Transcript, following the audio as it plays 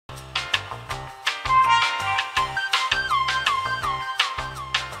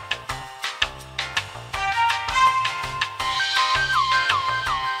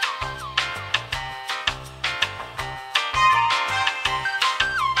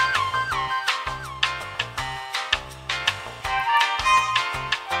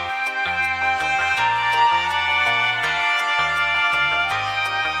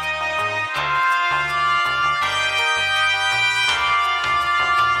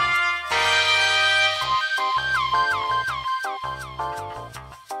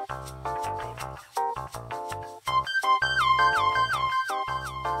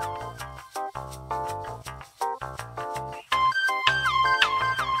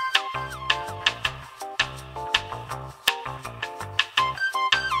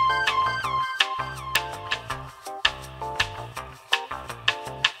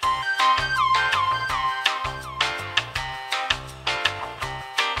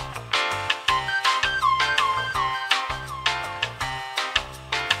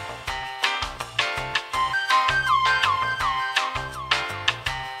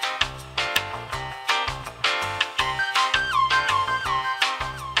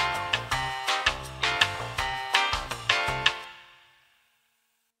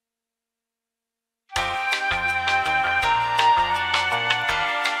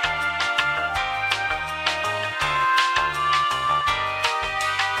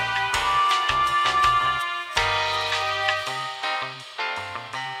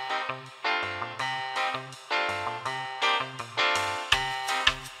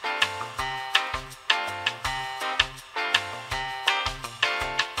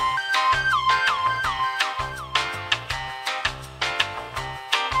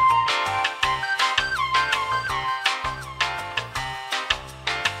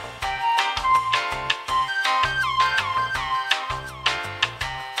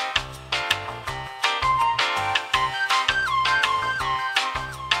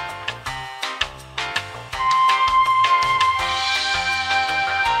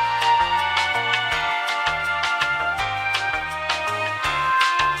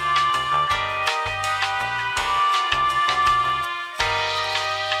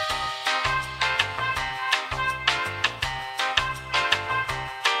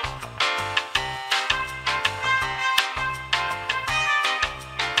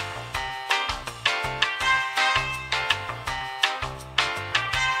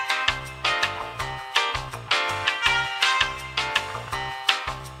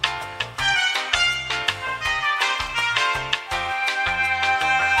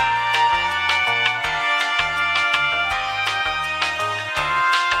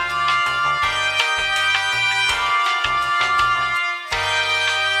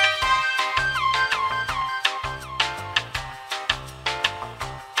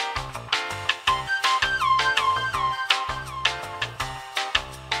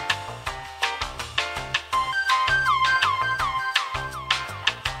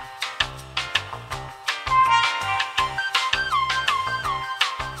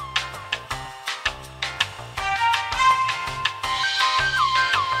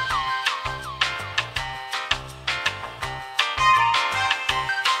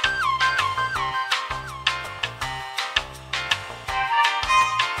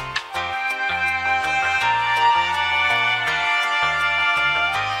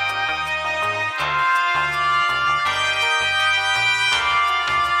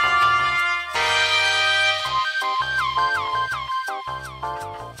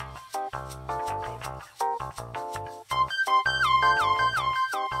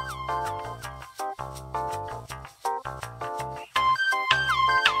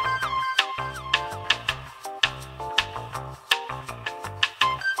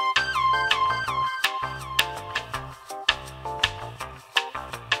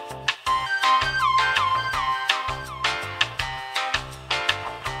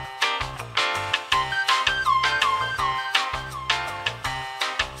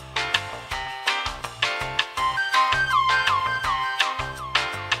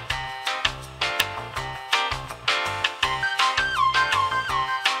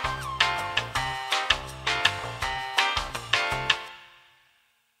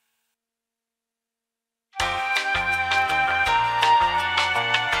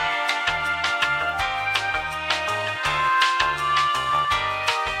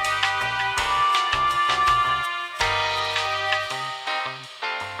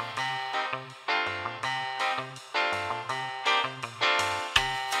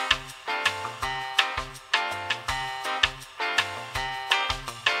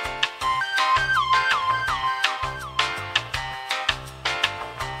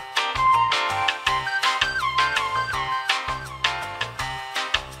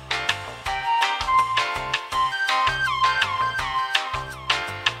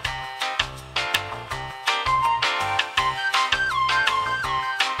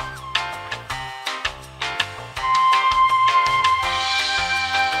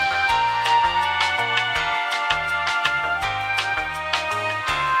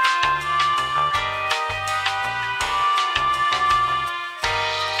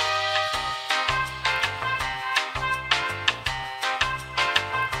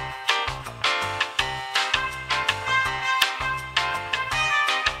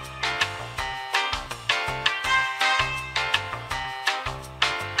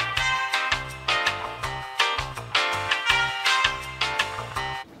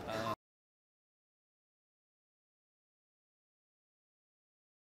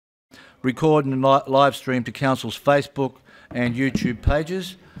record and live stream to Council's Facebook and YouTube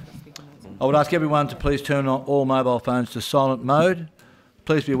pages. I would ask everyone to please turn on all mobile phones to silent mode.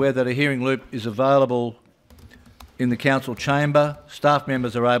 Please be aware that a hearing loop is available in the Council chamber. Staff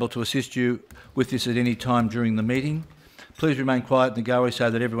members are able to assist you with this at any time during the meeting. Please remain quiet in the gallery so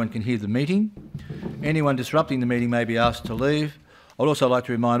that everyone can hear the meeting. Anyone disrupting the meeting may be asked to leave. I'd also like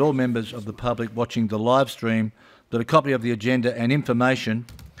to remind all members of the public watching the live stream that a copy of the agenda and information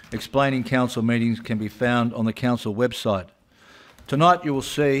explaining Council meetings can be found on the Council website. Tonight you will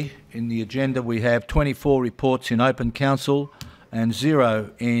see in the agenda we have 24 reports in open Council and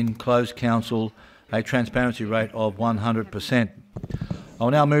 0 in closed Council, a transparency rate of 100%. I'll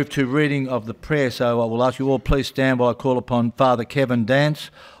now move to reading of the prayer, so I will ask you all please stand while I call upon Father Kevin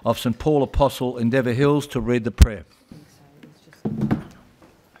Dance of St Paul Apostle, Endeavour Hills, to read the prayer.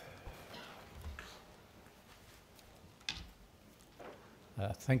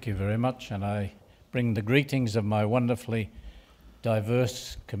 Thank you very much, and I bring the greetings of my wonderfully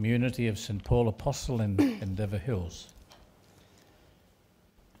diverse community of St Paul Apostle in Endeavour Hills.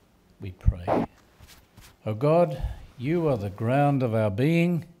 We pray. O God, you are the ground of our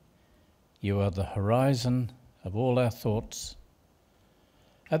being, you are the horizon of all our thoughts.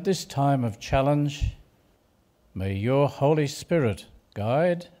 At this time of challenge, may your Holy Spirit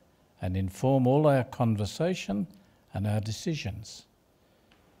guide and inform all our conversation and our decisions.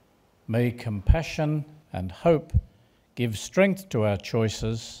 May compassion and hope give strength to our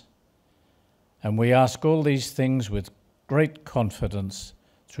choices, and we ask all these things with great confidence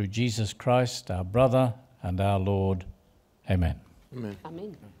through Jesus Christ, our brother and our Lord. Amen. Amen.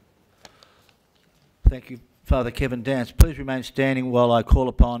 Amen. Thank you, Father Kevin Dance. Please remain standing while I call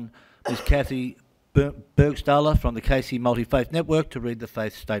upon Ms Kathy Bergstaller from the Casey Multi-Faith Network to read the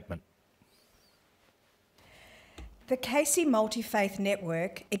faith statement. The Casey Multi-Faith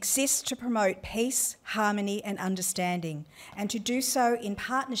Network exists to promote peace, harmony and understanding, and to do so in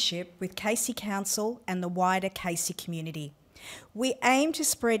partnership with Casey Council and the wider Casey community. We aim to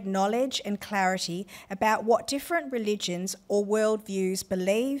spread knowledge and clarity about what different religions or worldviews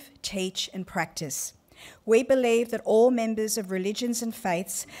believe, teach and practice. We believe that all members of religions and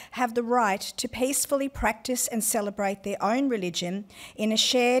faiths have the right to peacefully practice and celebrate their own religion in a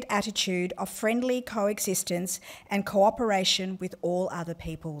shared attitude of friendly coexistence and cooperation with all other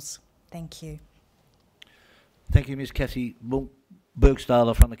peoples. Thank you. Thank you, Ms Kathy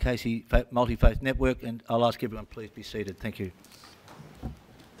Bergstaller from the Casey Multi-Faith Network, and I'll ask everyone please be seated. Thank you.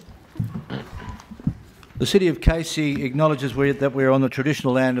 The City of Casey acknowledges that we're on the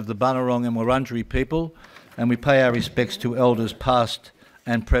traditional land of the Bunurong and Wurundjeri people, and we pay our respects to elders past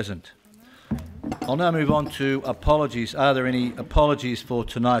and present. I'll now move on to apologies. Are there any apologies for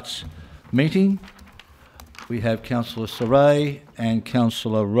tonight's meeting? We have Councillor Saray and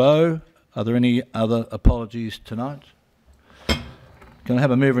Councillor Rowe. Are there any other apologies tonight? Can I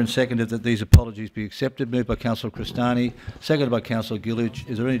have a mover and seconder that these apologies be accepted? Moved by Councillor Cristani, seconded by Councillor Gillage.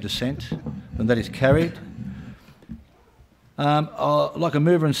 Is there any dissent? And that is carried. I'd like a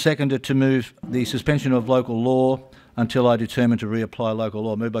mover and seconder to move the suspension of local law until I determine to reapply local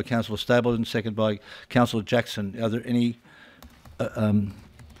law. Moved by Councillor Stapleton, seconded by Councillor Jackson. Are there any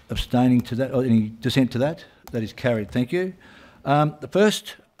abstaining to that or any dissent to that? That is carried. Thank you. The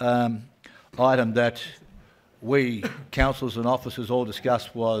first item that we, councillors and officers, all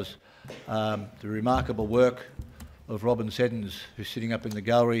discussed was the remarkable work of Robin Seddons, who's sitting up in the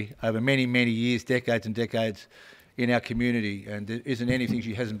gallery over many, many years, decades and decades in our community, and there isn't anything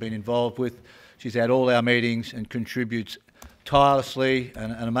she hasn't been involved with. She's at all our meetings and contributes tirelessly,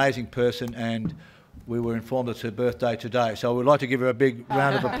 an amazing person, and we were informed it's her birthday today. So we'd like to give her a big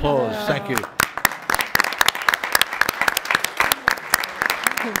round of applause. Thank you.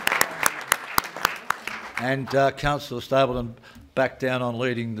 And Councillor Stapleton back down on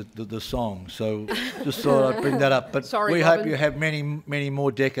leading the song. So just thought I'd bring that up. But sorry, we Robin. hope you have many, many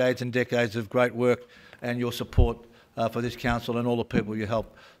more decades and decades of great work and your support for this council and all the people you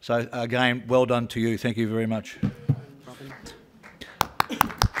help. So again, well done to you. Thank you very much. Robin.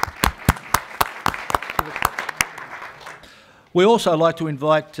 We also like to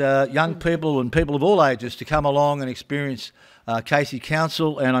invite young people and people of all ages to come along and experience Casey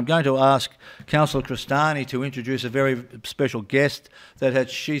Council, and I'm going to ask Councillor Cristani to introduce a very special guest that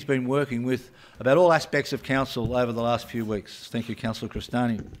she's been working with about all aspects of council over the last few weeks. Thank you, Councillor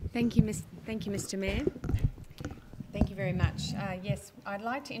Cristani. Thank you, Mr. Mayor. Thank you very much. Yes, I'd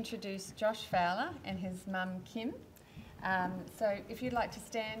like to introduce Josh Fowler and his mum Kim. So if you'd like to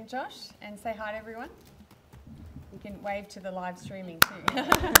stand, Josh, and say hi to everyone. You can wave to the live streaming too.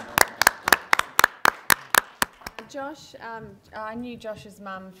 Josh. I knew Josh's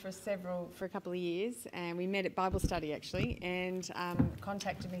mum for a couple of years, and we met at Bible study actually, and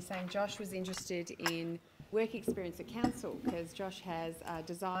contacted me saying Josh was interested in work experience at council because Josh has a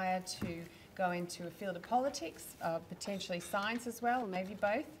desire to go into a field of politics, potentially science as well, or maybe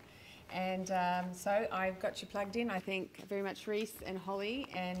both. And so I've got you plugged in. I thank very much Reese and Holly,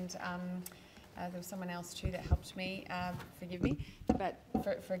 and there was someone else too that helped me, forgive me, but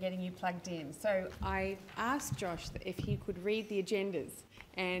for getting you plugged in. So I asked Josh if he could read the agendas,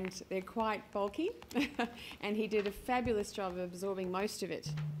 and they're quite bulky, and he did a fabulous job of absorbing most of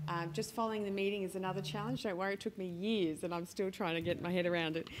it. Just following the meeting is another challenge. Don't worry, it took me years, and I'm still trying to get my head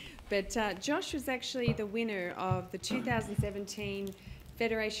around it. But Josh was actually the winner of the 2017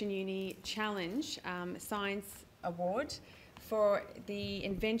 Federation Uni Challenge Science Award for the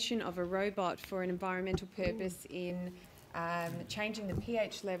invention of a robot for an environmental purpose in changing the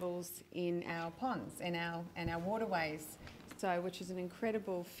pH levels in our ponds and our waterways, so which is an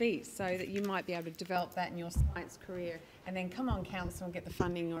incredible feat, so that you might be able to develop that in your science career and then come on council and get the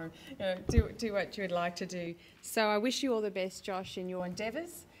funding, or do what you would like to do. So I wish you all the best, Josh, in your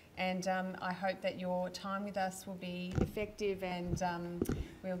endeavours, and I hope that your time with us will be effective and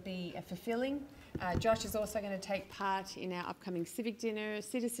will be fulfilling. Josh is also going to take part in our upcoming civic dinner,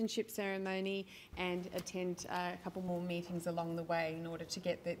 citizenship ceremony, and attend a couple more meetings along the way in order to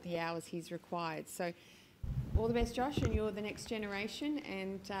get the hours he's required. So all the best, Josh, and you're the next generation,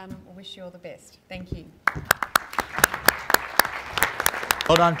 and I wish you all the best. Thank you.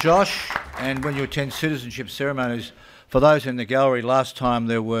 Well done, Josh. And when you attend citizenship ceremonies, for those in the gallery, last time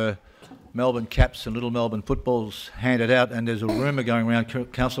there were Melbourne caps and little Melbourne footballs handed out, and there's a rumour going around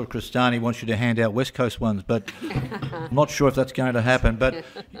Councillor Cristani wants you to hand out West Coast ones, but I'm not sure if that's going to happen. But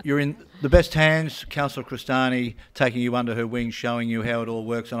you're in the best hands, Councillor Cristani taking you under her wing, showing you how it all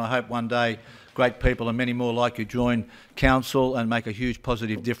works, and I hope one day great people and many more like you join council and make a huge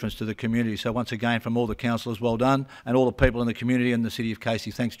positive difference to the community. So once again, from all the councillors, well done, and all the people in the community and the City of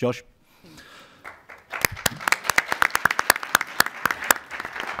Casey. Thanks, Josh.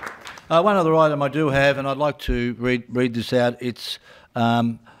 One other item I do have, and I'd like to read this out. It's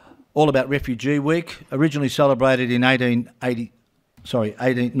all about Refugee Week. Originally celebrated in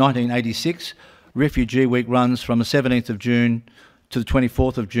 1986, Refugee Week runs from the 17th of June to the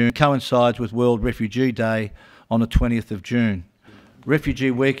 24th of June. Coincides with World Refugee Day on the 20th of June.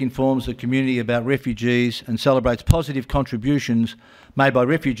 Refugee Week informs the community about refugees and celebrates positive contributions made by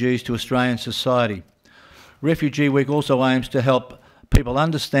refugees to Australian society. Refugee Week also aims to help people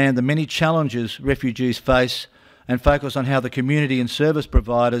understand the many challenges refugees face and focus on how the community and service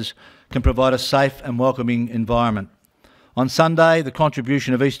providers can provide a safe and welcoming environment. On Sunday, the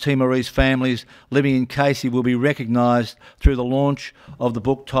contribution of East Timorese families living in Casey will be recognised through the launch of the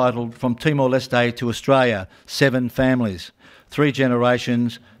book titled From Timor-Leste to Australia, 7 Families. 3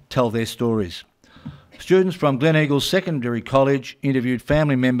 generations tell their stories. Students from Gleneagles Secondary College interviewed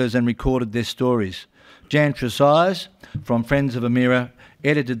family members and recorded their stories. Jan Tresize from Friends of Amira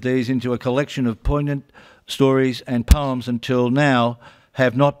edited these into a collection of poignant stories and poems until now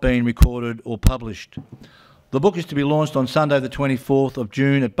have not been recorded or published. The book is to be launched on Sunday the 24th of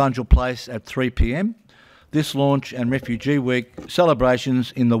June at Bunjil Place at 3 p.m. This launch and Refugee Week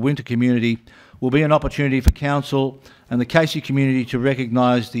celebrations in the winter community will be an opportunity for Council and the Casey community to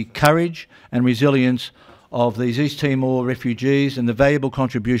recognise the courage and resilience of these East Timor refugees and the valuable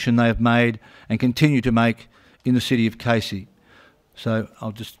contribution they have made and continue to make in the City of Casey. So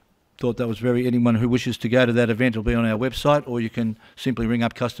I just thought that was anyone who wishes to go to that event will be on our website, or you can simply ring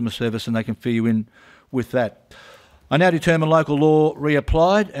up customer service and they can fill you in with that. I now determine local law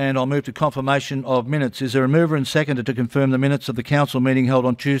reapplied, and I'll move to confirmation of minutes. Is there a mover and seconder to confirm the minutes of the council meeting held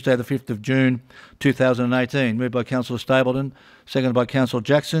on Tuesday the 5th of June 2018? Moved by Councillor Stapleton, seconded by Councillor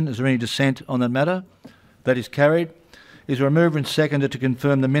Jackson. Is there any dissent on that matter? That is carried. Is there a mover and seconder to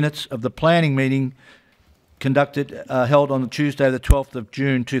confirm the minutes of the planning meeting held on Tuesday the 12th of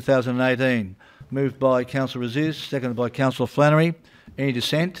June 2018? Moved by Councillor Aziz, seconded by Councillor Flannery. Any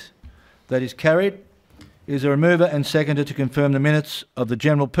dissent? That is carried. Is there a mover and seconder to confirm the minutes of the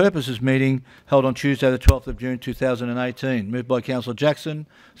general purposes meeting held on Tuesday the 12th of June 2018? Moved by Councillor Jackson,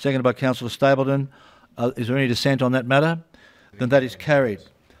 seconded by Councillor Stapleton. Is there any dissent on that matter? Then that is carried.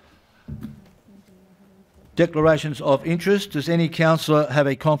 Declarations of interest. Does any councillor have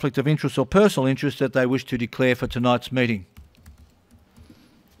a conflict of interest or personal interest that they wish to declare for tonight's meeting?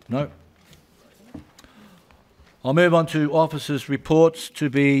 No. I'll move on to officers' reports to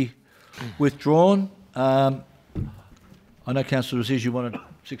be withdrawn. I know Councillor Aziz, you wanted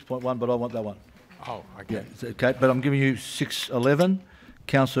 6.1, but I want that one. Oh, okay. Yeah, but I'm giving you 6.11.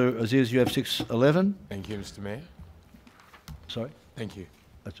 Councillor Aziz, you have 6.11. Thank you, Mr. Mayor. Sorry? Thank you.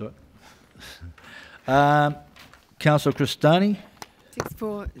 That's all right. Councillor Cristani,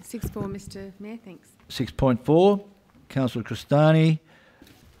 6-4, Mr Mayor, thanks. 6.4. Councillor Cristani.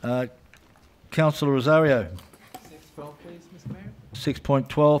 Councillor Rosario. 6.12, please, Mr Mayor.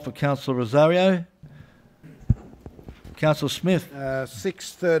 6.12 for Councillor Rosario. Councillor Smith.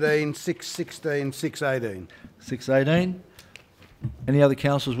 6.13, 6.16, 6.18. 6.18. Any other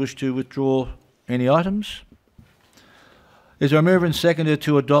councillors wish to withdraw any items? Is there a mover and seconder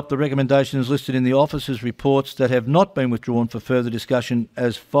to adopt the recommendations listed in the officers' reports that have not been withdrawn for further discussion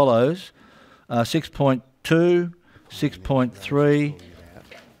as follows? 6.2, 6.3,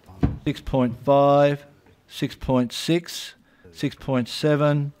 6.5, 6.6,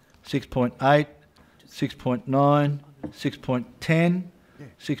 6.7, 6.8, 6.9, 6.10,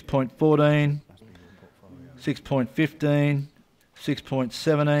 6.14, 6.15,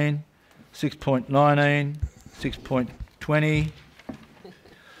 6.17, 6.19, 6.20,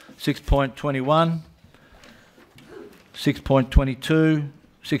 6.21, 6.22,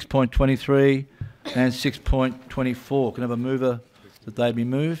 6.23 and 6.24. Can I have a mover that they be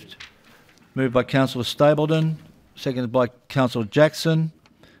moved? Moved by Councillor Stapleton, seconded by Councillor Jackson.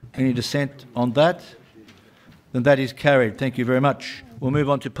 Any dissent on that? Then that is carried. Thank you very much. We'll move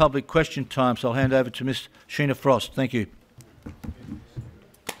on to public question time, so I'll hand over to Ms Sheena Frost. Thank you.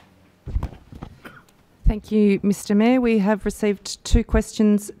 Thank you, Mr Mayor. We have received 2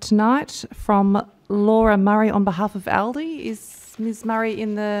 questions tonight from Laura Murray on behalf of ALDI. Is Ms Murray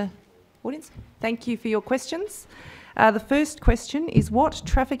in the audience? Thank you for your questions. The first question is, what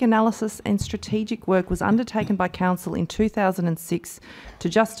traffic analysis and strategic work was undertaken by Council in 2006 to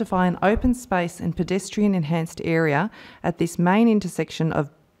justify an open space and pedestrian enhanced area at this main intersection of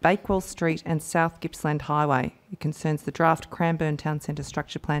Bakewell Street and South Gippsland Highway? It concerns the draft Cranbourne Town Centre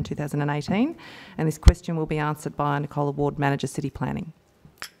Structure Plan 2018, and this question will be answered by Nicola Ward, Manager City Planning.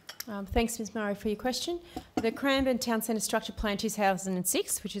 Thanks, Ms Murray, for your question. The Cranbourne Town Centre Structure Plan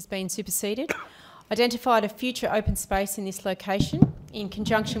 2006, which has been superseded, identified a future open space in this location in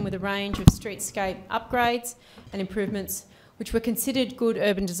conjunction with a range of streetscape upgrades and improvements which were considered good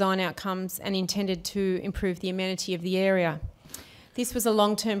urban design outcomes and intended to improve the amenity of the area. This was a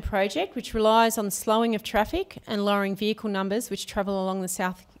long-term project which relies on the slowing of traffic and lowering vehicle numbers which travel along the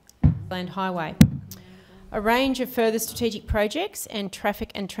South Gippsland Highway. A range of further strategic projects and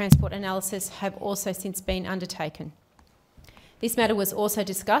traffic and transport analysis have also since been undertaken. This matter was also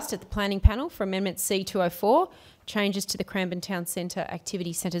discussed at the Planning Panel for Amendment C204, changes to the Cranbourne Town Centre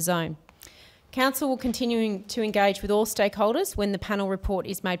Activity Centre Zone. Council will continue to engage with all stakeholders when the panel report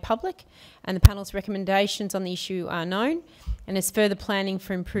is made public and the panel's recommendations on the issue are known, and as further planning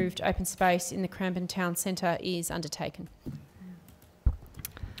for improved open space in the Cranbourne Town Centre is undertaken.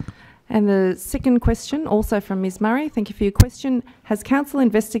 And the second question, also from Ms Murray, thank you for your question. Has Council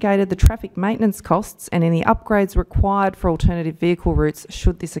investigated the traffic maintenance costs and any upgrades required for alternative vehicle routes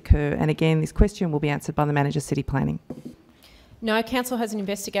should this occur? And again, this question will be answered by the Manager City Planning. No, Council hasn't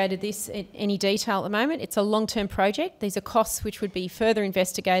investigated this in any detail at the moment. It's a long-term project. These are costs which would be further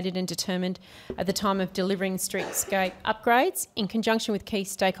investigated and determined at the time of delivering streetscape upgrades in conjunction with key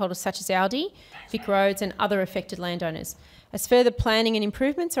stakeholders such as ALDI, Vic Roads and other affected landowners. As further planning and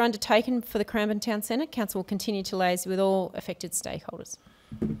improvements are undertaken for the Cranbourne Town Centre, Council will continue to liaise with all affected stakeholders.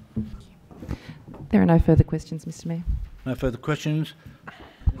 There are no further questions, Mr Mayor. No further questions.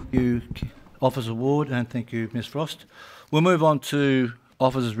 Thank you, Officer Ward, and thank you, Ms Frost. We'll move on to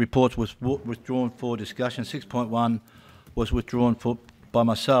officers' reports was withdrawn for discussion. 6.1 was withdrawn by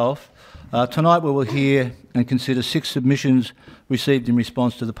myself. Tonight we will hear and consider 6 submissions received in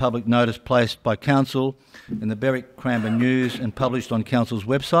response to the public notice placed by Council in the Berwick Cranbourne News and published on Council's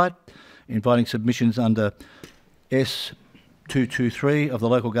website, inviting submissions under S223 of the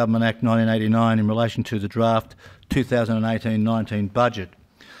Local Government Act 1989 in relation to the draft 2018-19 budget.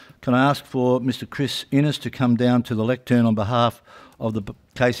 Can I ask for Mr Chris Innes to come down to the lectern on behalf of the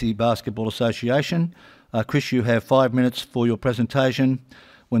Casey Basketball Association? Chris, you have 5 minutes for your presentation.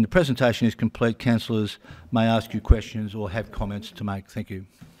 When the presentation is complete, councillors may ask you questions or have comments to make. Thank you.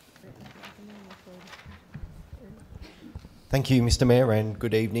 Thank you, Mr Mayor, and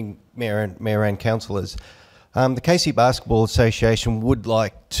good evening, Mayor and councillors. The Casey Basketball Association would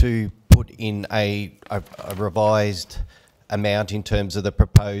like to put in a revised amount in terms of the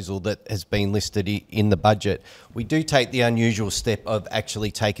proposal that has been listed in the budget. We do take the unusual step of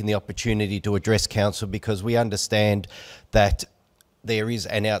actually taking the opportunity to address council because we understand that there is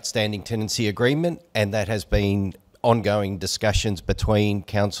an outstanding tenancy agreement and that has been ongoing discussions between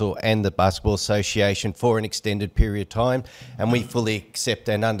council and the Basketball Association for an extended period of time, and we fully accept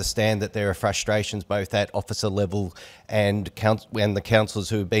and understand that there are frustrations both at officer level and the councillors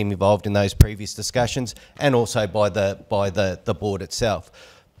who have been involved in those previous discussions, and also by the board itself.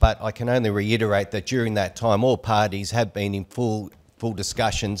 But I can only reiterate that during that time, all parties have been in full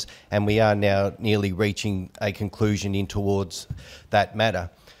discussions, and we are now nearly reaching a conclusion in towards that matter.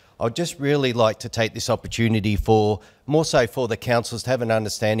 I'd just really like to take this opportunity more so for the councillors to have an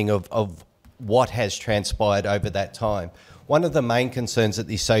understanding of what has transpired over that time. One of the main concerns that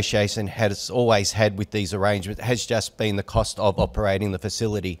the association has always had with these arrangements has just been the cost of operating the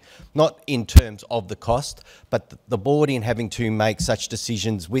facility. Not in terms of the cost, but the board, in having to make such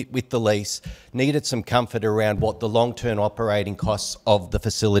decisions with the lease, needed some comfort around what the long-term operating costs of the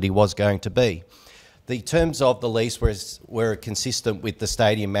facility was going to be. The terms of the lease were consistent with the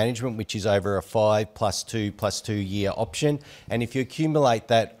stadium management, which is over a 5 plus 2 year option. And if you accumulate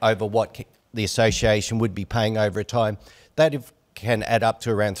that over what the association would be paying over time, that can add up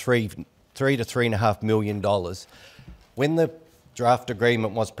to around $3 to $3.5 million. When the draft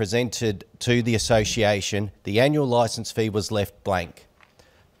agreement was presented to the association, the annual licence fee was left blank.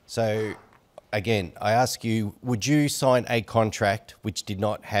 So again, I ask you, would you sign a contract which did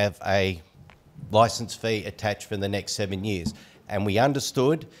not have a licence fee attached for the next 7 years? And we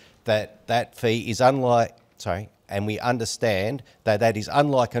understood that that fee is and we understand that that is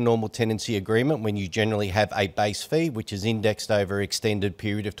unlike a normal tenancy agreement when you generally have a base fee which is indexed over an extended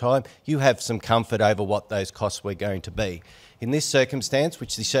period of time. You have some comfort over what those costs were going to be. In this circumstance,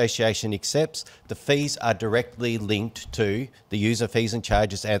 which the association accepts, the fees are directly linked to the user fees and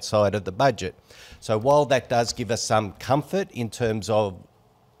charges outside of the budget. So while that does give us some comfort in terms of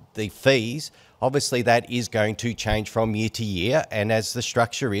the fees, obviously that is going to change from year to year, and as the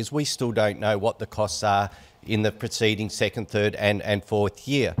structure is, we still don't know what the costs are in the preceding second, third and fourth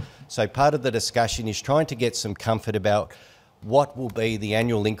year. So part of the discussion is trying to get some comfort about what will be the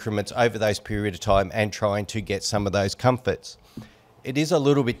annual increments over those period of time and trying to get some of those comforts. It is a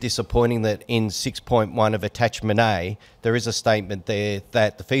little bit disappointing that in 6.1 of attachment A, there is a statement there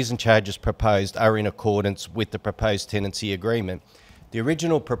that the fees and charges proposed are in accordance with the proposed tenancy agreement. The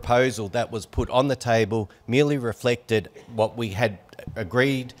original proposal that was put on the table merely reflected what we had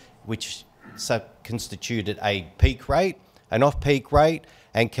agreed, which constituted a peak rate, an off-peak rate,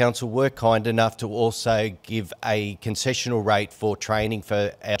 and council were kind enough to also give a concessional rate for training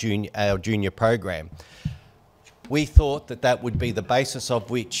for our junior program. We thought that that would be the basis of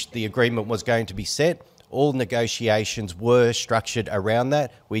which the agreement was going to be set. All negotiations were structured around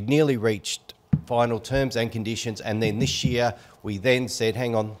that. We'd nearly reached final terms and conditions, and then this year we then said,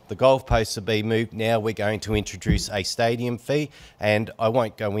 hang on, the goalposts have been moved, now we're going to introduce a stadium fee, and I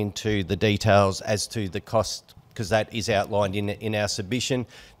won't go into the details as to the cost because that is outlined in our submission.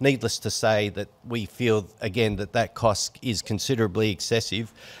 Needless to say that we feel, again, that cost is considerably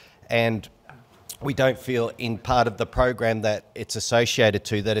excessive, and we don't feel in part of the program that it's associated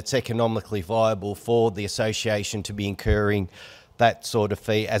to that it's economically viable for the association to be incurring that sort of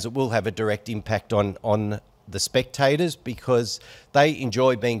fee, as it will have a direct impact on the spectators because they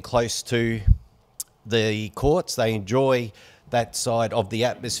enjoy being close to the courts, they enjoy that side of the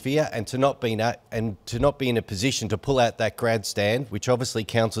atmosphere, and to not be in a position to pull out that grandstand, which obviously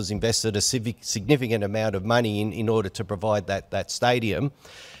council's invested a significant amount of money in order to provide that stadium,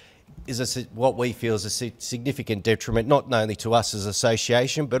 is what we feel is a significant detriment, not only to us as an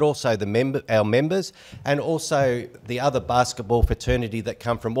association, but also our members, and also the other basketball fraternity that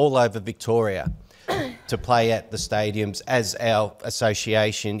come from all over Victoria to play at the stadiums, as our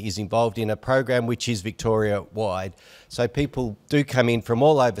association is involved in a program which is Victoria-wide. So people do come in from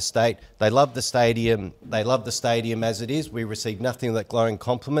all over state. They love the stadium. They love the stadium as it is. We receive nothing but glowing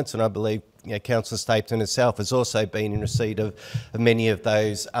compliments, and I believe Councillor Stapleton herself has also been in receipt of many of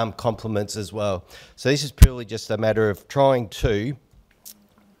those compliments as well. So this is purely just a matter of trying to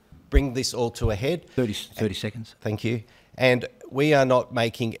bring this all to a head. 30 seconds. Thank you. And we are not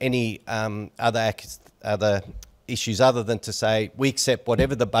making any other issues other than to say we accept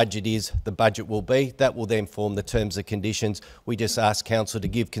whatever the budget is, the budget will be. That will then form the terms and conditions. We just ask council to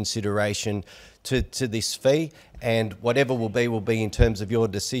give consideration to this fee, and whatever will be in terms of your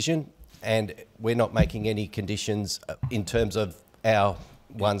decision. And we're not making any conditions in terms of our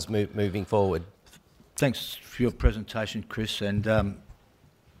ones moving forward. Thanks for your presentation, Chris. And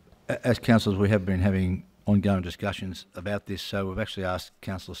as councillors, we have been having ongoing discussions about this, so we've actually asked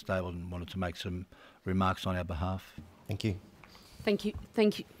Councillor Stapleton wanted to make some remarks on our behalf. Thank you. Thank you.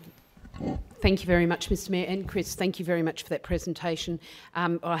 Thank you very much, Mr Mayor, and Chris, thank you very much for that presentation.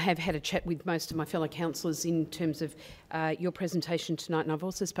 I have had a chat with most of my fellow councillors in terms of your presentation tonight, and I've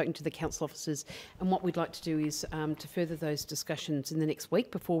also spoken to the council officers, and what we'd like to do is to further those discussions in the next week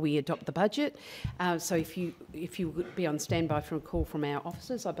before we adopt the budget. So if you would be on standby for a call from our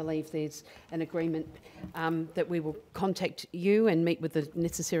officers, I believe there's an agreement that we will contact you and meet with the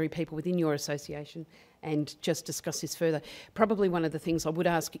necessary people within your association and just discuss this further. Probably one of the things I would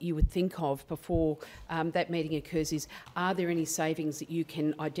ask you would think of before that meeting occurs is, are there any savings that you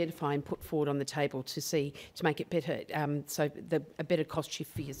can identify and put forward on the table to make it better, so a better cost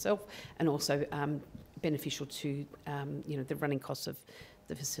shift for yourself and also beneficial to the running costs of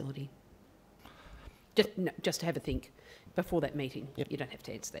the facility? Just to have a think before that meeting. Yep. You don't have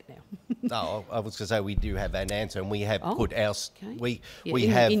to answer that now. No, I was going to say we do have an answer, and we have put our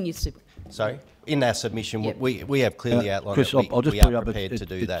in our submission. Yep. We have clearly outlined. Chris, that I'll just we put are up. prepared to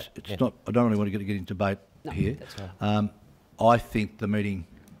do that. It's not. I don't really want to get into debate here. That's right. I think the meeting,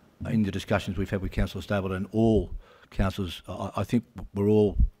 in the discussions we've had with Councillor Stapleton and all councillors, I think we're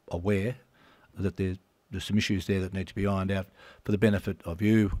all aware that there's some issues there that need to be ironed out for the benefit of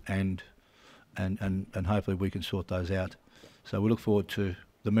you, and hopefully we can sort those out. So we look forward to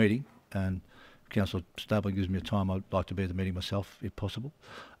the meeting, and Councillor Stapleton gives me a time, I'd like to be at the meeting myself if possible.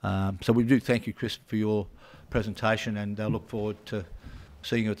 So we do thank you, Chris, for your presentation, and I look forward to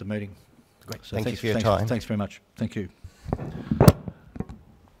seeing you at the meeting. Great. So Thank you for your time. Thanks very much. Thank you.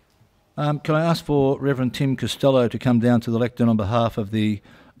 Can I ask for Reverend Tim Costello to come down to the lectern on behalf of the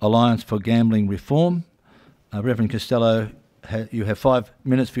Alliance for Gambling Reform? Reverend Costello, you have 5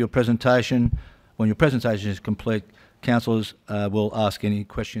 minutes for your presentation. When your presentation is complete, councillors will ask any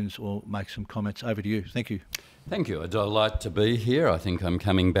questions or make some comments. Over to you. Thank you. Thank you. A delight to be here. I think I'm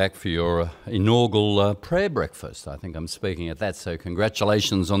coming back for your inaugural prayer breakfast. I think I'm speaking at that, so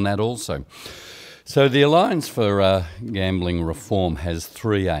congratulations on that also. So the Alliance for Gambling Reform has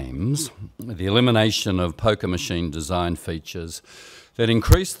 3 aims: the elimination of poker machine design features that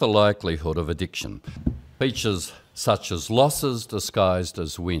increase the likelihood of addiction. Features such as losses disguised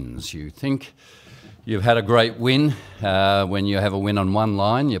as wins. You think you've had a great win. When you have a win on one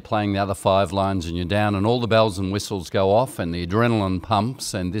line, you're playing the other 5 lines and you're down, and all the bells and whistles go off and the adrenaline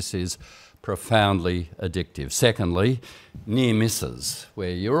pumps, and this is profoundly addictive. Secondly, near misses,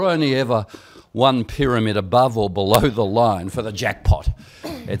 where you're only ever one pyramid above or below the line for the jackpot.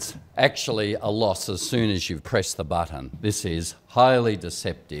 It's actually a loss as soon as you've pressed the button. This is highly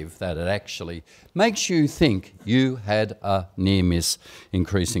deceptive, that it actually makes you think you had a near miss,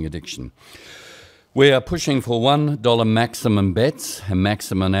 increasing addiction. We are pushing for $1 maximum bets and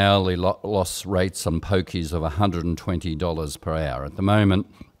maximum hourly loss rates on pokies of $120 per hour. At the moment,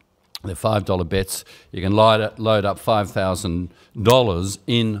 the $5 bets, you can load up $5,000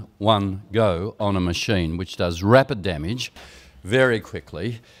 in one go on a machine, which does rapid damage very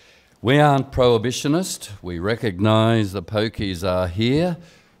quickly. We aren't prohibitionist. We recognise the pokies are here.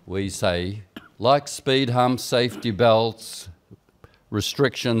 We say, like speed humps, safety belts,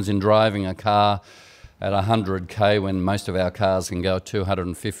 restrictions in driving a car at 100k when most of our cars can go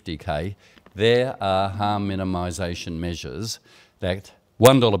 250k, there are harm minimisation measures that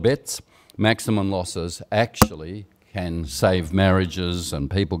 $1 bets, maximum losses actually can save marriages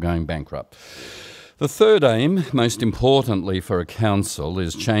and people going bankrupt. The third aim, most importantly for a council,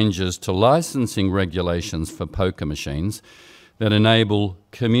 is changes to licensing regulations for poker machines that enable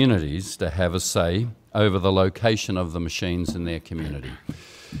communities to have a say over the location of the machines in their community.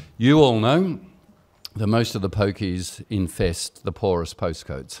 You all know that most of the pokies infest the poorest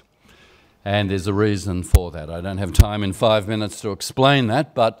postcodes. And there's a reason for that. I don't have time in 5 minutes to explain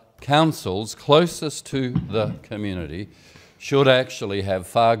that, but councils closest to the community should actually have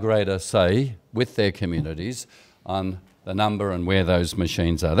far greater say with their communities on the number and where those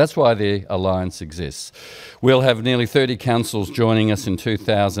machines are. That's why the Alliance exists. We'll have nearly 30 councils joining us in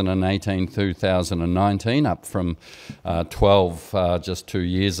 2018-2019, up from 12 just 2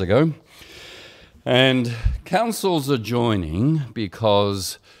 years ago. And councils are joining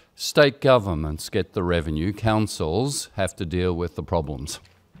because state governments get the revenue, councils have to deal with the problems.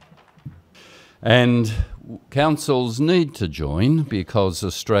 And councils need to join because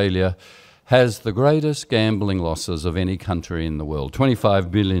Australia has the greatest gambling losses of any country in the world, $25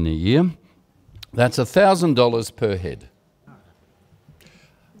 billion a year. That's $1,000 per head.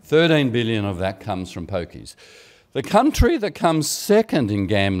 13 billion of that comes from pokies. The country that comes second in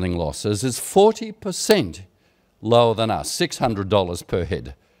gambling losses is 40% lower than us, $600 per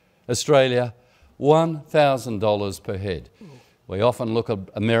head. Australia, $1,000 per head. We often look at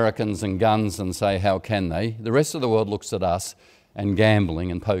Americans and guns and say, how can they? The rest of the world looks at us and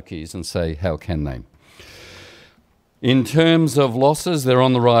gambling and pokies and say, how can they? In terms of losses, they're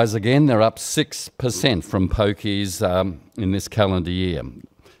on the rise again. They're up 6% from pokies in this calendar year.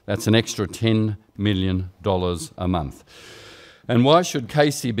 That's an extra $10 million a month. And why should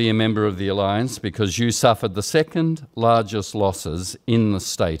Casey be a member of the Alliance? Because you suffered the second largest losses in the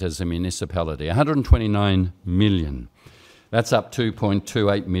state as a municipality, $129 million. That's up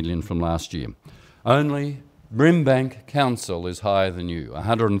 $2.28 million from last year. Only Brimbank Council is higher than you,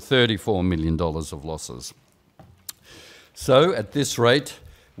 $134 million of losses. So at this rate,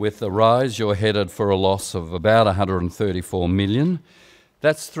 with the rise, you're headed for a loss of about $134 million.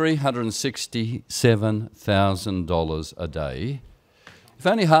 That's $367,000 a day. If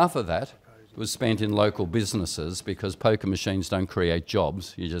only half of that was spent in local businesses, because poker machines don't create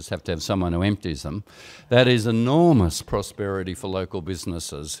jobs, you just have to have someone who empties them, that is enormous prosperity for local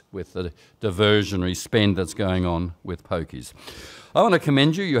businesses with the diversionary spend that's going on with pokies. I want to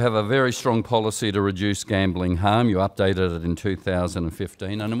commend you. You have a very strong policy to reduce gambling harm. You updated it in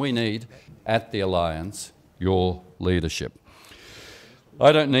 2015, and we need, at the Alliance, your leadership.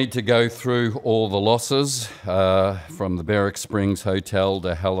 I don't need to go through all the losses from the Berwick Springs Hotel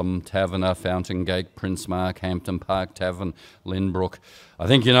to Hallam Taverner, Fountain Gate, Prince Mark, Hampton Park Tavern, Lynbrook. I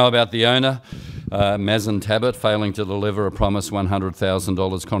think you know about the owner, Mazen Tabbitt, failing to deliver a promised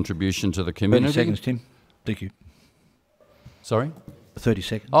 $100,000 contribution to the community. 30 seconds, Tim. Thank you. Sorry? 30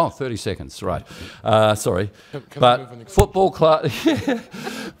 seconds. Oh, 30 seconds, right. Sorry. But football clubs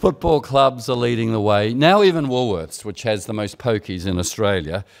are leading the way. Now even Woolworths, which has the most pokies in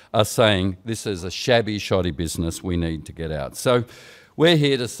Australia, are saying this is a shabby, shoddy business, we need to get out. So we're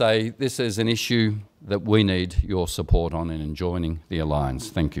here to say this is an issue that we need your support on in joining the Alliance.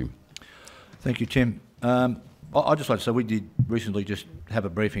 Thank you. Thank you, Tim. I'd just like to say we did recently just have a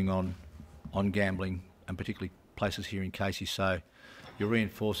briefing on gambling, and particularly places here in Casey, so you're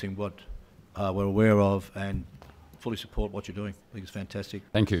reinforcing what we're aware of and fully support what you're doing. I think it's fantastic.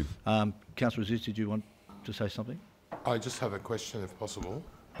 Thank you. Councillor Aziz, did you want to say something? I just have a question, if possible.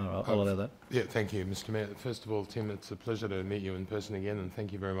 All right, I'll allow that. Yeah, thank you, Mr. Mayor. First of all, Tim, it's a pleasure to meet you in person again, and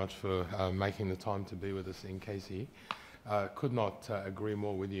thank you very much for making the time to be with us in Casey. Could not agree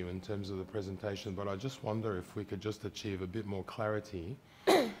more with you in terms of the presentation, but I just wonder if we could just achieve a bit more clarity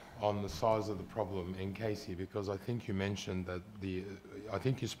on the size of the problem in Casey, because I think you mentioned that I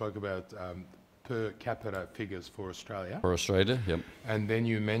think you spoke about per capita figures for Australia. For Australia, yep. And then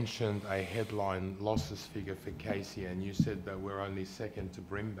you mentioned a headline losses figure for Casey, and you said that we're only second to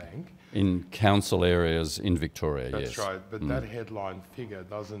Brimbank. In council areas in Victoria, That's yes. right, but that headline figure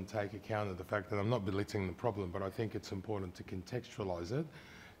doesn't take account of the fact that, I'm not belittling the problem, but I think it's important to contextualise it,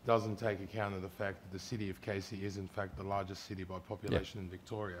 doesn't take account of the fact that the city of Casey is in fact the largest city by population in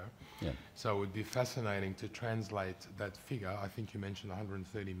Victoria. Yep. So it would be fascinating to translate that figure, I think you mentioned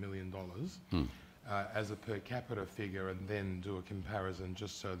 $130 million, as a per capita figure, and then do a comparison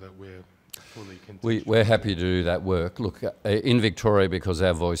just so that we're fully contextualised. We're happy to do that work. Look, in Victoria, because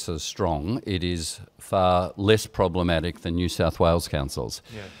our voice is strong, it is far less problematic than New South Wales councils.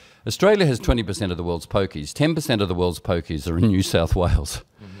 Yeah. Australia has 20% of the world's pokies. 10% of the world's pokies are in New South Wales.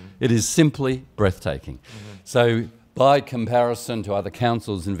 It is simply breathtaking. So by comparison to other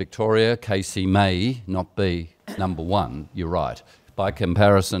councils in Victoria, Casey may not be number one, you're right. By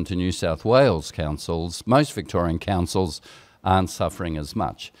comparison to New South Wales councils, most Victorian councils aren't suffering as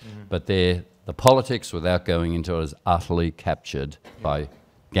much. But the politics, without going into it, is utterly captured by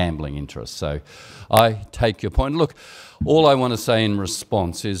gambling interests. So I take your point. Look, all I want to say in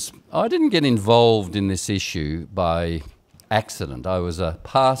response is I didn't get involved in this issue by accident. I was a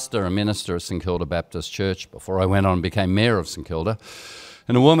pastor, a minister at St Kilda Baptist Church before I went on and became mayor of St Kilda.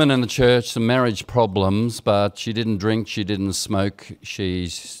 And a woman in the church, some marriage problems, but she didn't drink, she didn't smoke. She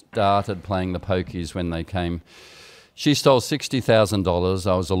started playing the pokies when they came. She stole $60,000.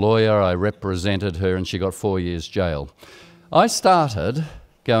 I was a lawyer, I represented her, and she got 4 years jail. I started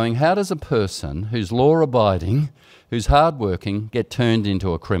going, how does a person who's law-abiding, who's hard-working, get turned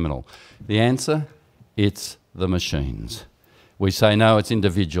into a criminal? The answer, it's the machines. We say, no, it's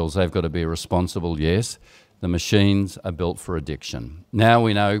individuals, they've got to be responsible, yes. The machines are built for addiction. Now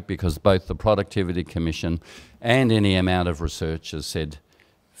we know, because both the Productivity Commission and any amount of research has said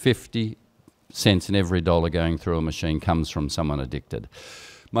 50 cents in every dollar going through a machine comes from someone addicted.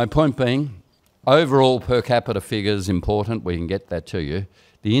 My point being, overall per capita figures important, we can get that to you.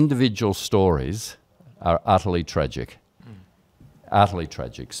 The individual stories are utterly tragic. Utterly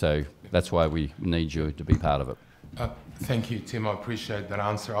tragic. So that's why we need you to be part of it. Thank you, Tim. I appreciate that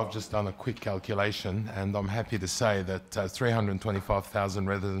answer. I've just done a quick calculation, and I'm happy to say that 325,000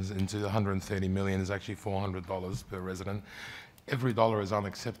 residents into 130 million is actually $400 per resident. every dollar is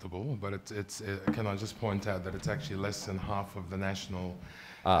unacceptable, but can I just point out that it's actually less than half of the national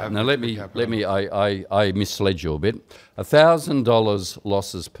average now per capita. I misled you a bit. $1,000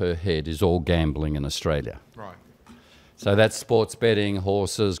 losses per head is all gambling in Australia. Right. So that's sports betting,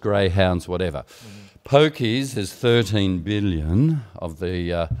 horses, greyhounds, whatever. Pokies is 13 billion of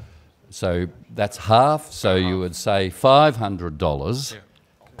the, so that's half. So you would say $500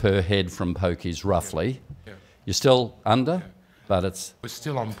 per head from pokies, roughly. Yeah. You're still under, but it's... We're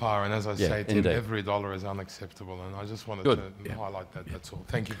still on par, and as I say, Tim, indeed. every dollar is unacceptable, and I just wanted to highlight that, that's all.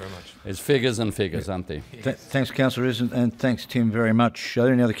 Thank you very much. There's figures and figures, aren't there? Thanks, Councillor Isn't, and thanks, Tim, very much. Are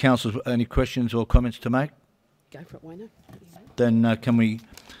there any other councillors any questions or comments to make? Go for it, Wayno. Then can we...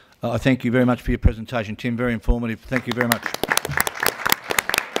 I thank you very much for your presentation, Tim. Very informative. Thank you very much.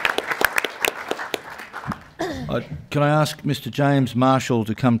 Can I ask Mr. James Marshall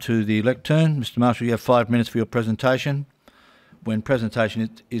to come to the lectern? Mr. Marshall, you have 5 minutes for your presentation. When presentation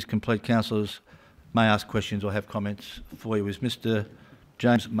is complete, councillors may ask questions or have comments for you. Is Mr.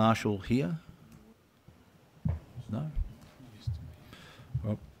 James Marshall here? No?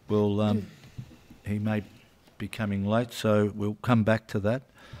 Well, he may be coming late, so we'll come back to that.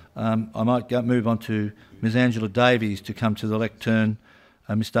 I might move on to Ms. Angela Davies to come to the lectern.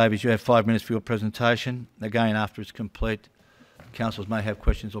 Ms. Davies, you have 5 minutes for your presentation. Again, after it's complete, councillors may have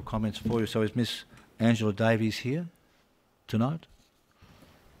questions or comments for you. So is Ms. Angela Davies here tonight?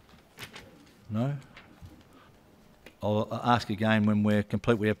 No? I'll ask again when we're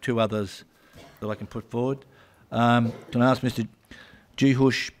complete. We have 2 others that I can put forward. Can I ask Mr.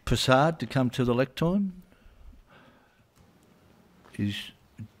 Jihush Prasad to come to the lectern? Is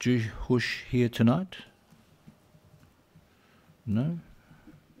Jihush here tonight? No?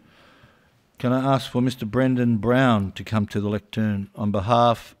 Can I ask for Mr. Brendan Brown to come to the lectern on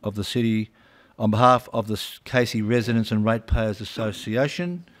behalf of the city, on behalf of the Casey Residents and Ratepayers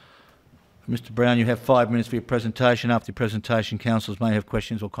Association? Mr. Brown, you have 5 minutes for your presentation. After your presentation, councillors may have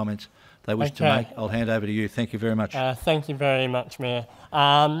questions or comments they wish to make. I'll hand over to you. Thank you very much. Thank you very much, Mayor.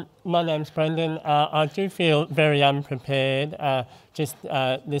 My name's Brendan. I do feel very unprepared. The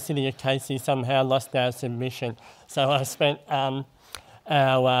City of Casey somehow lost our submission. So I spent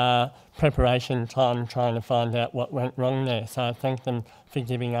our preparation time trying to find out what went wrong there. So I thank them for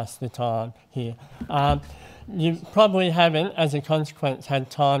giving us the time here. You probably haven't, as a consequence,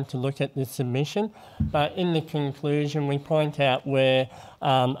 had time to look at the submission, but in the conclusion we point out where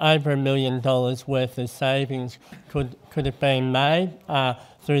over $1 million worth of savings could have been made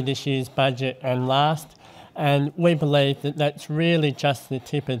through this year's budget and last, and we believe that that's really just the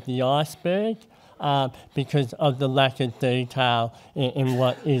tip of the iceberg because of the lack of detail in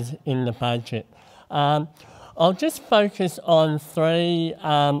what is in the budget. I'll just focus on 3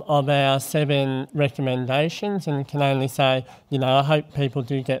 of our 7 recommendations and can only say, I hope people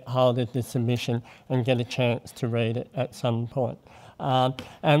do get hold of the submission and get a chance to read it at some point.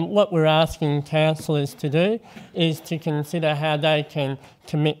 And what we're asking councillors to do is to consider how they can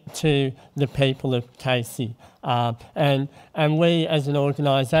commit to the people of Casey. And we as an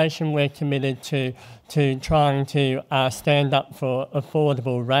organisation, we're committed to trying to stand up for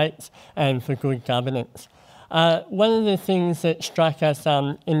affordable rates and for good governance. One of the things that struck us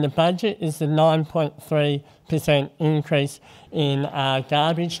in the budget is the 9.3% increase in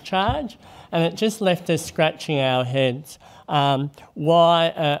garbage charge, and it just left us scratching our heads.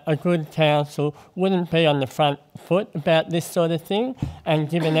 Why a good council wouldn't be on the front foot about this sort of thing and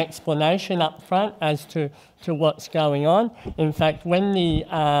give an explanation up front as to what's going on. In fact, when the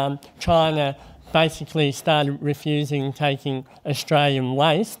China basically started refusing taking Australian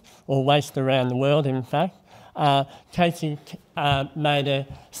waste, or waste around the world in fact, Casey made a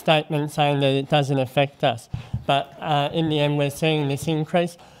statement saying that it doesn't affect us. But in the end we're seeing this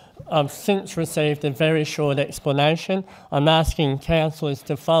increase. I've since received a very short explanation. I'm asking councillors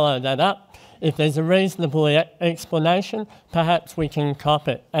to follow that up. If there's a reasonable explanation, perhaps we can cop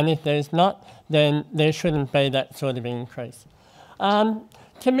it. And if there's not, then there shouldn't be that sort of increase.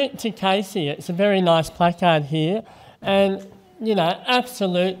 Commit to Casey. It's a very nice placard here. And,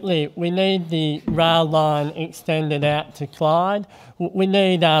 absolutely, we need the rail line extended out to Clyde. We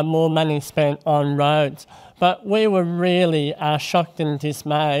need more money spent on roads. But we were really shocked and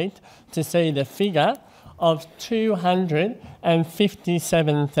dismayed to see the figure of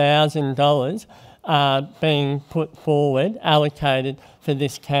 $257,000 being put forward, allocated for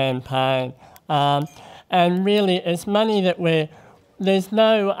this campaign. And really, it's money that there's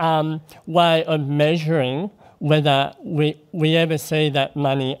no way of measuring whether we ever see that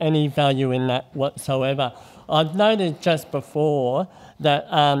money, any value in that whatsoever. I've noted just before that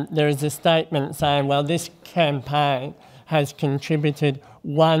there is a statement saying, well, this campaign has contributed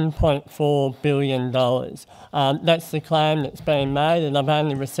 $1.4 billion. That's the claim that's been made, and I've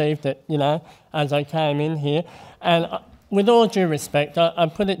only received it, as I came in here. And with all due respect, I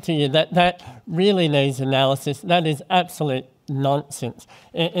put it to you that really needs analysis. That is absolute nonsense.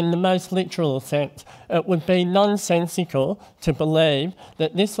 In the most literal sense, it would be nonsensical to believe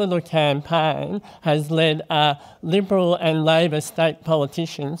that this little campaign has led Liberal and Labor state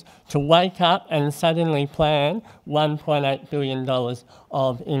politicians to wake up and suddenly plan $1.8 billion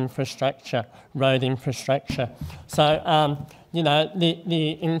of infrastructure, road infrastructure. So,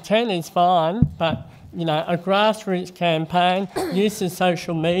 the intent is fine, but a grassroots campaign, use of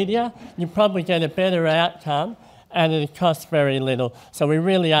social media, you probably get a better outcome, and it costs very little. So we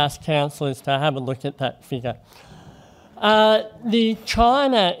really ask councillors to have a look at that figure. The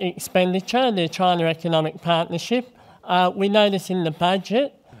China expenditure, the China Economic Partnership, we notice in the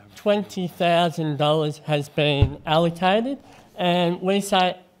budget $20,000 has been allocated, and we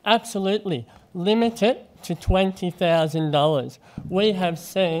say absolutely limit it to $20,000. We have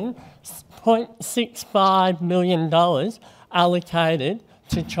seen $0.65 million allocated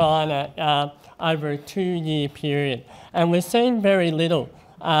to China over a 2-year period, and we're seeing very little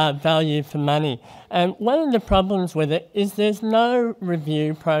value for money. And one of the problems with it is there's no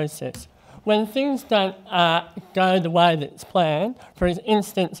review process. When things don't go the way that's planned, for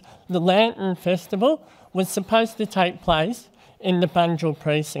instance, the Lantern Festival was supposed to take place in the Bunjil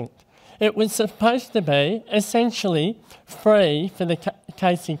precinct. It was supposed to be essentially free for the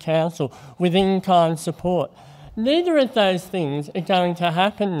Casey Council with in-kind support. Neither of those things are going to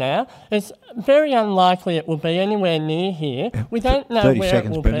happen now. It's very unlikely it will be anywhere near here. We don't know where it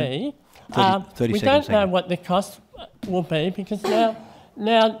will be. We don't know what the cost will be, because now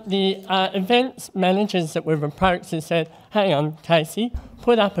the events managers that we've approached have said, hang on, Casey,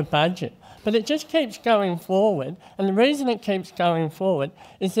 put up a budget. But it just keeps going forward, and the reason it keeps going forward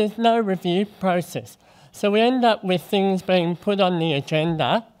is there's no review process. So we end up with things being put on the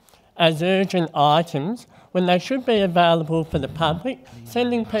agenda as urgent items when they should be available for the public.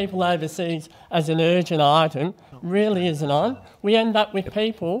 Sending people overseas as an urgent item really isn't on. We end up with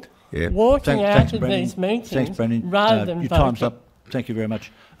people walking out of these meetings rather than your voting. time's up. Thank you very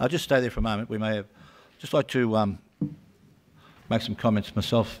much. I'll just stay there for a moment. We may have just like to make some comments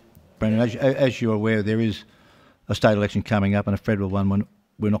myself, Brendan. As you're aware, there is a state election coming up and a federal one when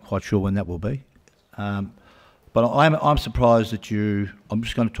we're not quite sure when that will be. But I'm surprised that I'm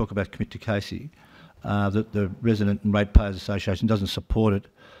just going to talk about Commit to Casey, that the Resident and Ratepayers Association doesn't support it,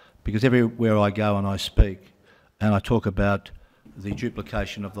 because everywhere I go and I speak and I talk about the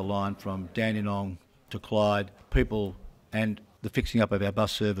duplication of the line from Dandenong to Clyde, people, and the fixing up of our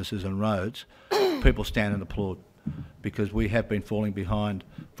bus services and roads, people stand and applaud, because we have been falling behind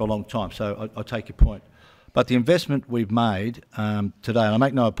for a long time. So I take your point. But the investment we've made today, and I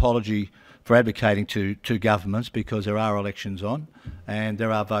make no apology for advocating to governments, because there are elections on and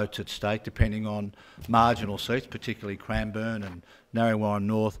there are votes at stake depending on marginal seats, particularly Cranbourne and Narre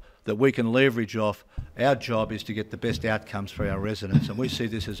North, that we can leverage off. Our job is to get the best outcomes for our residents, and we see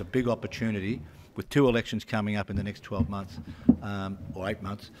this as a big opportunity with 2 elections coming up in the next 12 months or 8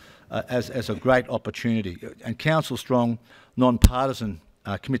 months, as a great opportunity. And Council Strong, non-partisan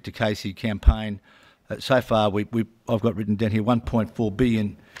Commit to Casey campaign, so far I've got written down here $1.4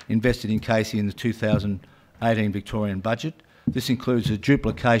 billion invested in Casey in the 2018 Victorian budget. This includes a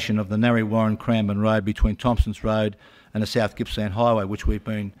duplication of the Narre Warren Cranbourne Road between Thompson's Road and the South Gippsland Highway, which we've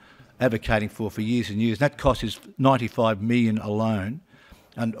been advocating for years and years. That cost is $95 million alone.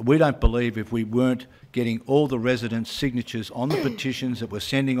 And we don't believe, if we weren't getting all the residents' signatures on the petitions that we're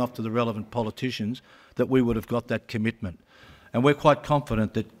sending off to the relevant politicians, that we would have got that commitment. And we're quite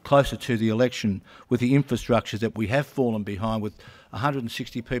confident that closer to the election, with the infrastructure that we have fallen behind, with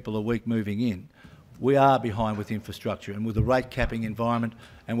 160 people a week moving in, we are behind with infrastructure and with the rate capping environment,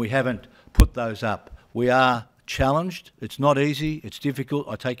 and we haven't put those up. We are challenged. It's not easy. It's difficult.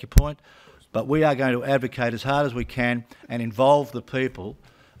 I take your point. But we are going to advocate as hard as we can and involve the people.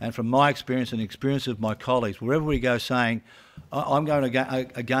 And from my experience and the experience of my colleagues, wherever we go, saying, I'm going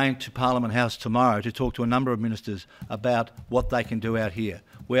again to Parliament House tomorrow to talk to a number of ministers about what they can do out here.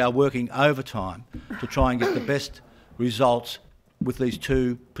 We are working overtime to try and get the best results with these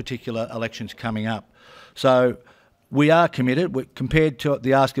 2 particular elections coming up. So we are committed. Compared to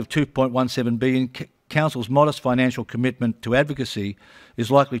the ask of $2.17 billion, Council's modest financial commitment to advocacy is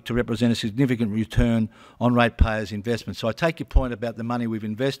likely to represent a significant return on ratepayers' investment. So I take your point about the money we've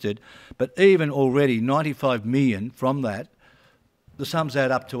invested, but even already $95 million from that, the sums add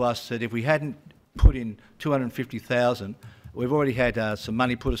up to us that if we hadn't put in $250,000 We've already had some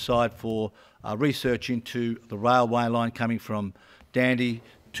money put aside for research into the railway line coming from Dandy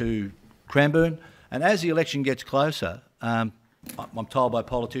to Cranbourne. And as the election gets closer, I'm told by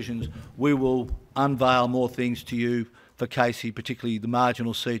politicians, we will unveil more things to you for Casey, particularly the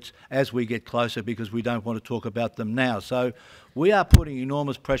marginal seats, as we get closer, because we don't want to talk about them now. So we are putting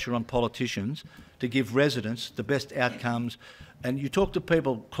enormous pressure on politicians to give residents the best outcomes. And you talk to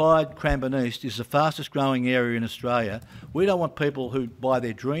people, Clyde, Cranbourne East is the fastest growing area in Australia. We don't want people who buy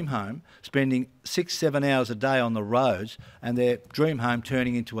their dream home spending 6-7 hours a day on the roads and their dream home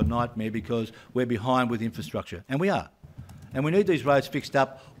turning into a nightmare because we're behind with infrastructure. And we are. And we need these roads fixed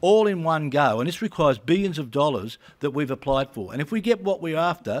up all in one go. And this requires billions of dollars that we've applied for. And if we get what we're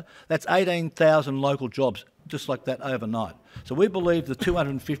after, that's 18,000 local jobs, just like that overnight. So we believe the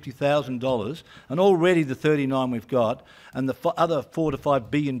 $250,000 and already the 39 we've got and the other $4 to $5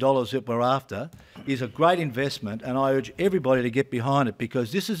 billion that we're after is a great investment, and I urge everybody to get behind it,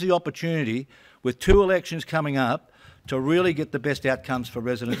 because this is the opportunity with 2 elections coming up to really get the best outcomes for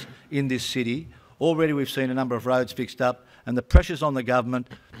residents in this city. Already we've seen a number of roads fixed up, and the pressure's on the government,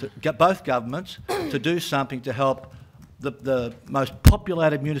 both governments, to do something to help the most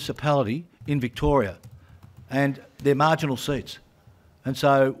populated municipality in Victoria and their marginal seats. And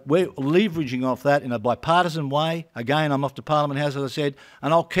so we're leveraging off that in a bipartisan way. Again, I'm off to Parliament House, as I said,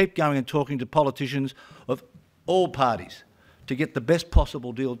 and I'll keep going and talking to politicians of all parties to get the best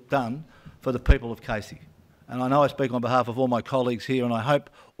possible deal done for the people of Casey. And I know I speak on behalf of all my colleagues here, and I hope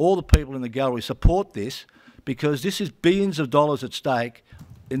all the people in the gallery support this, because this is billions of dollars at stake,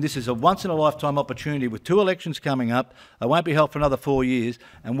 and this is a once-in-a-lifetime opportunity with 2 elections coming up. They won't be held for another 4 years,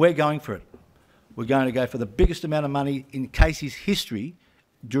 and we're going for it. We're going to go for the biggest amount of money in Casey's history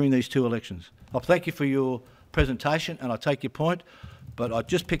during these 2 elections. I'll thank you for your presentation, and I take your point, but I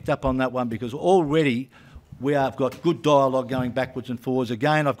just picked up on that one because already we have got good dialogue going backwards and forwards.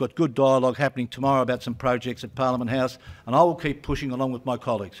 Again, I've got good dialogue happening tomorrow about some projects at Parliament House, and I will keep pushing along with my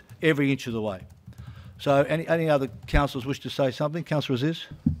colleagues every inch of the way. So any other councillors wish to say something? Councillor Aziz?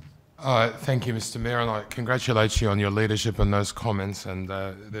 Thank you, Mr Mayor, and I congratulate you on your leadership and those comments, and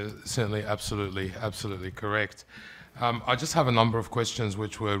they're certainly absolutely correct. I just have a number of questions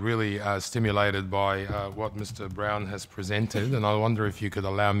which were really stimulated by what Mr Brown has presented, and I wonder if you could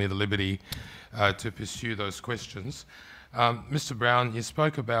allow me the liberty to pursue those questions. Mr Brown, you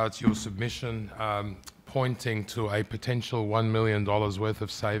spoke about your submission pointing to a potential $1 million worth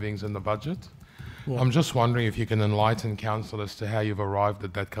of savings in the budget. Yeah. I'm just wondering if you can enlighten Council as to how you've arrived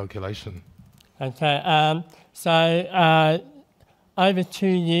at that calculation. Okay, so over 2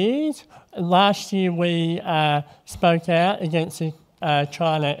 years, last year we spoke out against the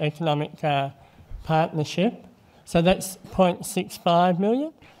China Economic Partnership, so that's 0.65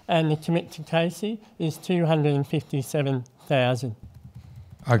 million, and the commit to Casey is 257,000.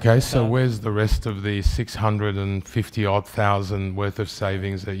 Okay, so where's the rest of the 650-odd thousand worth of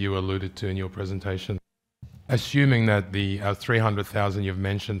savings that you alluded to in your presentation? Assuming that the 300,000 you've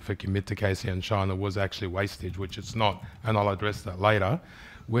mentioned for commit to Casey and China was actually wastage, which it's not, and I'll address that later.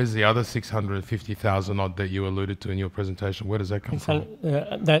 Where's the other 650,000 odd that you alluded to in your presentation? Where does that come from?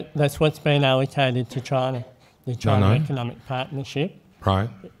 That's what's been allocated to China, the China Economic Partnership. Right.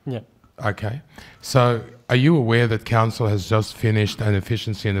 Yeah. Okay. So are you aware that Council has just finished an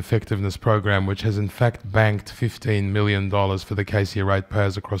efficiency and effectiveness program which has in fact banked $15 million for the Casey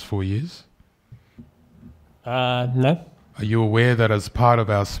ratepayers across 4 years? No. Are you aware that as part of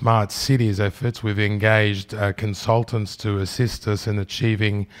our Smart Cities efforts, we've engaged consultants to assist us in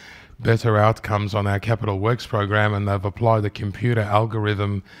achieving better outcomes on our capital works program, and they've applied a computer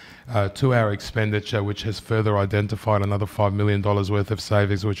algorithm to our expenditure, which has further identified another $5 million worth of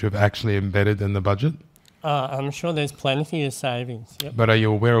savings, which we've actually embedded in the budget? I'm sure there's plenty of savings. Yep. But are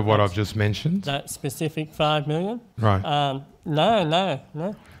you aware of what I've just mentioned? That specific $5 million? Right. No.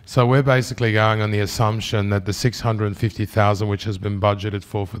 So we're basically going on the assumption that the 650,000 which has been budgeted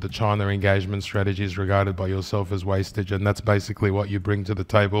for the China engagement strategy is regarded by yourself as wastage, and that's basically what you bring to the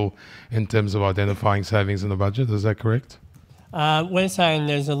table in terms of identifying savings in the budget. Is that correct? We're saying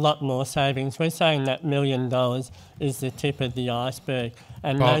there's a lot more savings. We're saying that $1 million is the tip of the iceberg.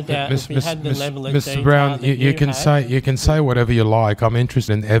 And no doubt, if we had the level of detail Mr. Brown, that you can say whatever you like. I'm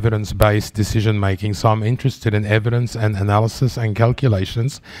interested in evidence-based decision making, so I'm interested in evidence and analysis and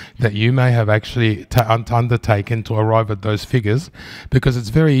calculations that you may have actually undertaken to arrive at those figures, because it's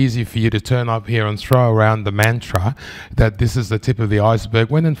very easy for you to turn up here and throw around the mantra that this is the tip of the iceberg,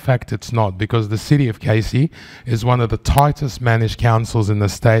 when in fact it's not, because the City of Casey is one of the tightest managed councils in the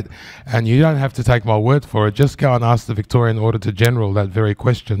state, and you don't have to take my word for it. Just go and ask the Victorian Auditor General that very very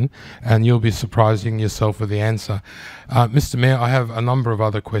question, and you'll be surprising yourself with the answer. Mr. Mayor, I have a number of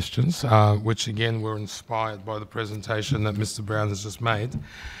other questions, which again were inspired by the presentation that Mr. Brown has just made.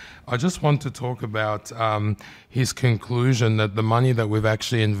 I just want to talk about his conclusion that the money that we've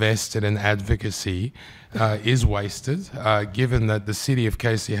actually invested in advocacy is wasted, given that the City of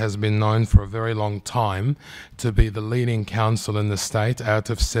Casey has been known for a very long time to be the leading council in the state out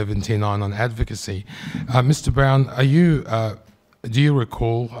of 79 on advocacy. Mr. Brown, do you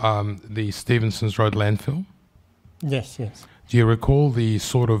recall the Stevenson's Road landfill? Yes, yes. Do you recall the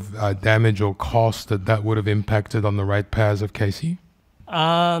sort of damage or cost that would have impacted on the ratepayers of Casey?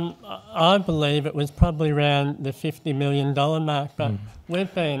 I believe it was probably around the $50 million mark, but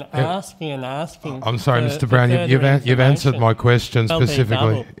we've been asking and asking. I'm sorry, Mr. Brown, you've answered my question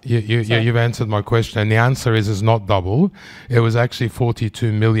specifically. You've answered my question, and the answer is not double. It was actually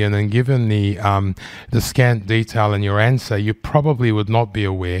 42 million, and given the scant detail in your answer, you probably would not be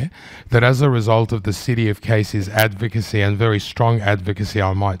aware that as a result of the City of Casey's advocacy, and very strong advocacy,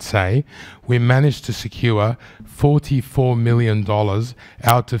 I might say, we managed to secure $44 million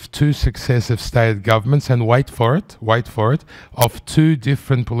out of 2 successive state governments, and wait for it, of 2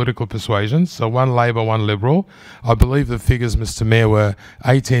 different political persuasions, so one Labor, one Liberal. I believe the figures, Mr. Mayor, were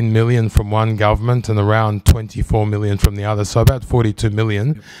 18 million from one government and around 24 million from the other, so about 42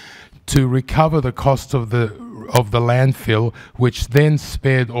 million, to recover the cost of the landfill, which then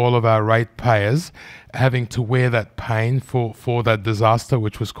spared all of our ratepayers having to wear that pain for that disaster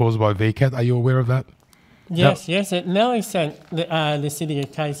which was caused by VCAT. Are you aware of that? Yes, yes. It nearly sent the City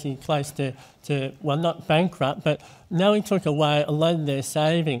of Casey close to, well, not bankrupt, but nearly took away a lot of their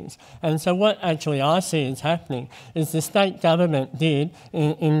savings. And so what actually I see is happening is the state government did,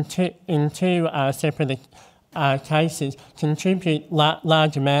 in two separate cases, contribute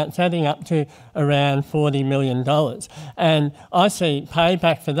large amounts, adding up to around $40 million. And I see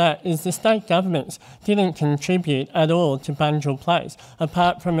payback for that is the state governments didn't contribute at all to Bunjil Place,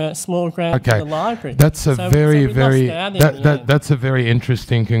 apart from a small grant to the library. That's a that's a very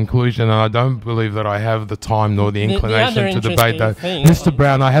interesting conclusion, and I don't believe that I have the time nor the inclination to debate that. Mr.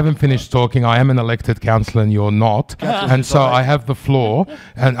 Brown, I haven't finished talking. I am an elected councillor and you're not, and so I have the floor,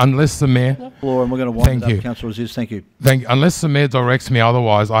 and unless the Mayor... Floor, and we're going to wind it up, Councillor Aziz. Thank you. Unless the Mayor directs me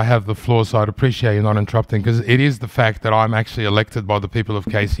otherwise, I have the floor, so I'd appreciate you not interrupting, because it is the fact that I'm actually elected by the people of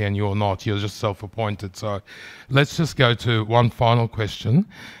Casey and you're not. You're just self-appointed. So let's just go to one final question,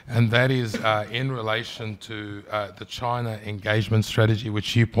 and that is in relation to the China engagement strategy,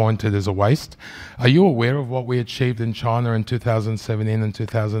 which you pointed as a waste. Are you aware of what we achieved in China in 2017 and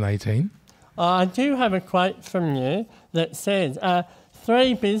 2018? I do have a quote from you that says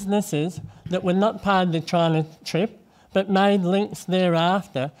 3 businesses that were not part of the China trip but made links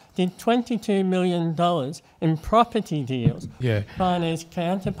thereafter did $22 million in property deals, Chinese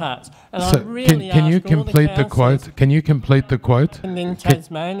counterparts. And so I really can you complete the quote? Can you complete the quote? And in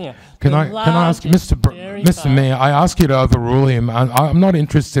Tasmania. Can I ask Mr. Mayor, I ask you to overrule him. I'm not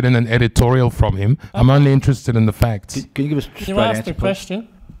interested in an editorial from him. Okay. I'm only interested in the facts. Can you give us a straight you ask answer, the question?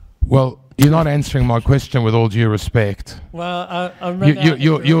 Well, you're not answering my question with all due respect. Well,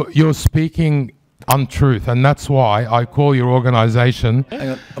 you're speaking untruth, and that's why I call your organisation... Hang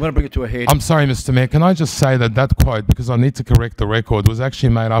on, I'm going to bring it to a head. I'm sorry, Mr. Mayor, can I just say that quote, because I need to correct the record, was actually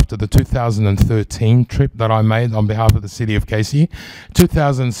made after the 2013 trip that I made on behalf of the City of Casey.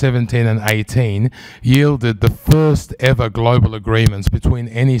 2017 and 18 yielded the first ever global agreements between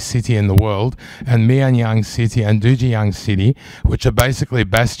any city in the world, and Mianyang City and Dujiyang City, which are basically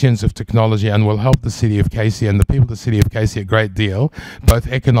bastions of technology and will help the City of Casey and the people of the City of Casey a great deal, both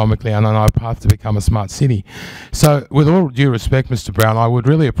economically and on our path to become a smart city. So with all due respect, Mr. Brown, I would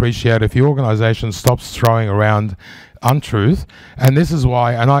really appreciate if your organisation stops throwing around untruth, and this is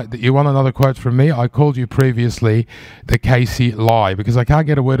why, and you want another quote from me? I called you previously the Casey lie, because I can't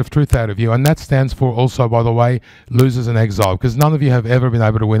get a word of truth out of you, and that stands for also, by the way, losers in exile, because none of you have ever been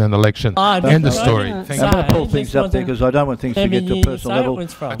able to win an election. End of story. I'm going to pull things up there, because I don't want things to get to a personal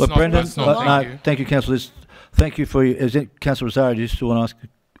level. But Brendan, thank you, Councillor. Thank you for your... Councillor Rosario, do you still want to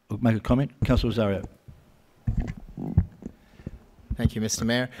make a comment? Councillor Rosario. Thank you, Mr.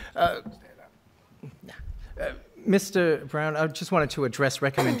 Mayor. Mr. Brown, I just wanted to address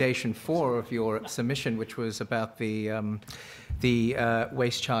recommendation 4 of your submission, which was about the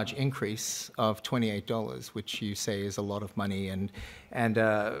waste charge increase of $28, which you say is a lot of money, and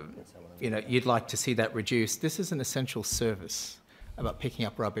you know, you'd like to see that reduced. This is an essential service about picking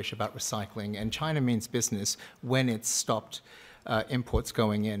up rubbish, about recycling, and China means business when it's stopped imports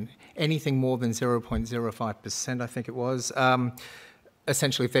going in. Anything more than 0.05%, I think it was,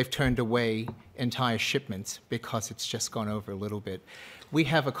 essentially they've turned away entire shipments because it's just gone over a little bit. We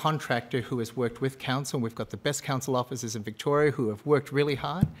have a contractor who has worked with council, and we've got the best council officers in Victoria who have worked really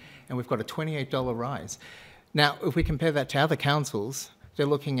hard, and we've got a $28 rise. Now, if we compare that to other councils, they're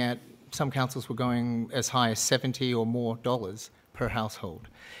looking at, some councils were going as high as $70 or more per household.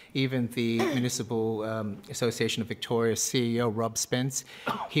 Even the Municipal Association of Victoria's CEO, Rob Spence,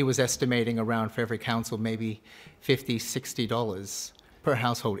 he was estimating around, for every council, maybe $50, $60 per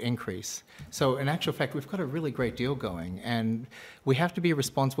household increase. So in actual fact, we've got a really great deal going, and we have to be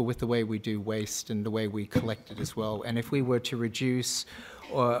responsible with the way we do waste and the way we collect it as well. And if we were to reduce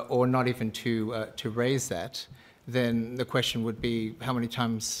or not even to raise that, then the question would be, how many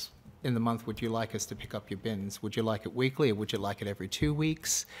times in the month would you like us to pick up your bins? Would you like it weekly, or would you like it every 2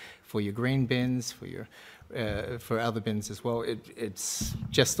 weeks for your green bins, for your for other bins as well? It's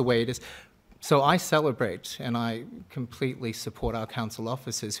just the way it is. So I celebrate and I completely support our council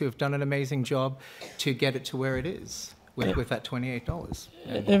officers who have done an amazing job to get it to where it is with that $28.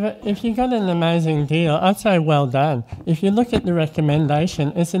 If you got an amazing deal, I'd say well done. If you look at the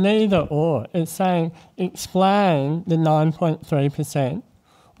recommendation, it's an either or. It's saying explain the 9.3%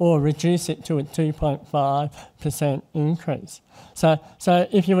 or reduce it to a 2.5% increase. So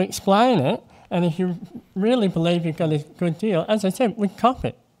if you explain it, and if you really believe you've got a good deal, as I said, we'd cop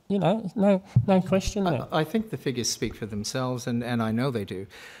it. You know, no question there. I think the figures speak for themselves, and I know they do.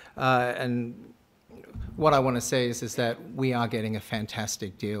 And what I want to say is that we are getting a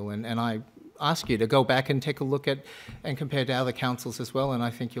fantastic deal, and I ask you to go back and take a look at and compare to other councils as well, and I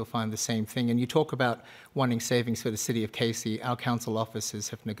think you'll find the same thing. And you talk about wanting savings for the City of Casey. Our council officers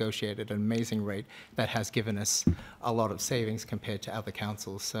have negotiated an amazing rate that has given us a lot of savings compared to other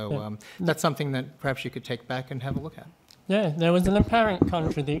councils. So that's something that perhaps you could take back and have a look at. Yeah, there was an apparent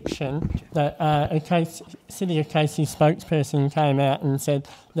contradiction that a City of Casey spokesperson came out and said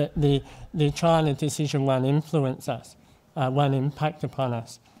that the China decision won't influence us, won't impact upon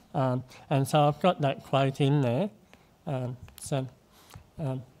us. And so I've got that quote in there. But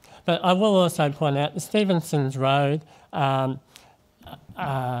I will also point out the Stevenson's Road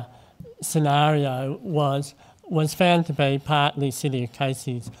scenario was found to be partly City of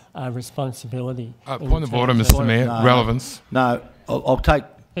Casey's responsibility. Point of order, Mr Mayor. Relevance. No, I'll take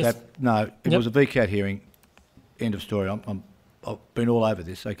Yes. that. No, it was a VCAT hearing. End of story. I've been all over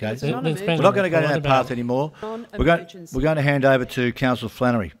this, okay? It's not We're emergency. not going to go down that path anymore. We're going to hand over to Councillor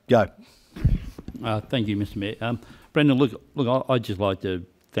Flannery. Go. Thank you, Mr Mayor. Brendan, look, I'd just like to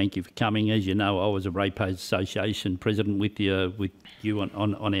thank you for coming. As you know, I was a Ratepayers Association president with you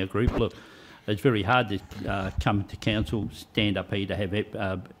on our group. Look, it's very hard to come to council, stand up here to have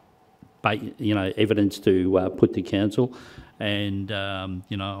evidence to put to council, and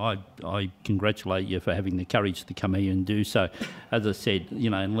I congratulate you for having the courage to come here and do so. As I said,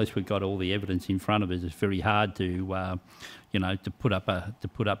 unless we've got all the evidence in front of us, it's very hard to to put up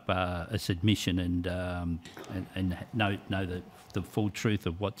a submission and know the full truth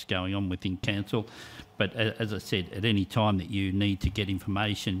of what's going on within council. But as I said, at any time that you need to get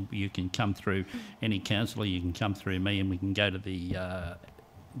information, you can come through any councillor, you can come through me, and we can go to the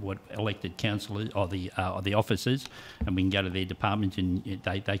elected councillors or the officers, and we can go to their departments, and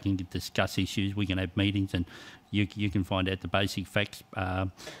they can discuss issues. We can have meetings, and you can find out the basic facts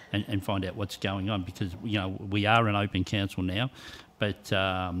and find out what's going on, because we are an open council now. But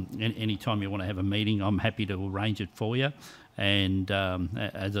any time you want to have a meeting, I'm happy to arrange it for you. And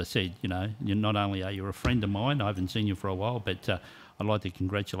as I said, you're not only are you a friend of mine, I haven't seen you for a while, but I'd like to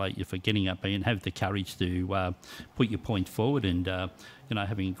congratulate you for getting up here and have the courage to put your point forward, and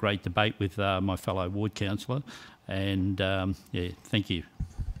having a great debate with my fellow ward councillor. And thank you.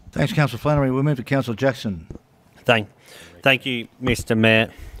 Thanks, Councillor Flannery. We'll move to Councillor Jackson. Thank you, Mr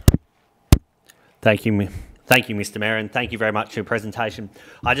Mayor. Thank you, Mr Mayor, and thank you very much for your presentation.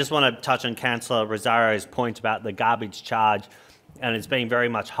 I just want to touch on Councillor Rosario's point about the garbage charge, and it's been very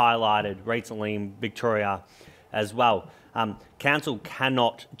much highlighted recently in Victoria as well. Council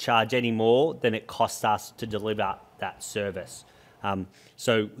cannot charge any more than it costs us to deliver that service.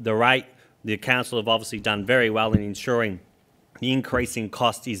 So the council have obviously done very well in ensuring the increase in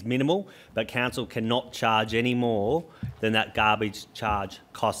cost is minimal, but council cannot charge any more than that garbage charge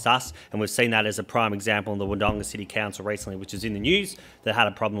costs us. And we've seen that as a prime example in the Wodonga City Council recently, which is in the news, that had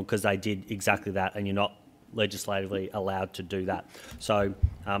a problem because they did exactly that, and you're not legislatively allowed to do that. So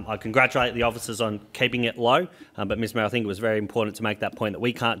I congratulate the officers on keeping it low, but Ms Mayor, I think it was very important to make that point that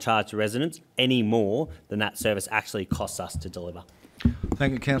we can't charge the residents any more than that service actually costs us to deliver.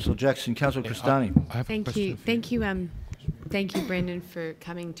 Thank you, Councillor Jackson. Councillor Cristani. Thank you, Brendan, for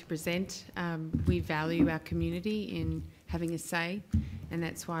coming to present. We value our community in having a say, and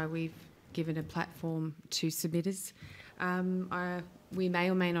that's why we've given a platform to submitters. We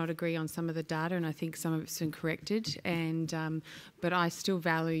may or may not agree on some of the data, and I think some of it's been corrected. But I still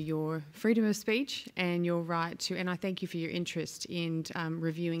value your freedom of speech and your right to. And I thank you for your interest in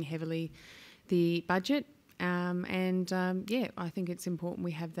reviewing heavily the budget. Yeah, I think it's important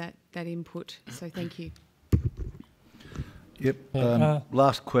we have that input. So thank you. Yep.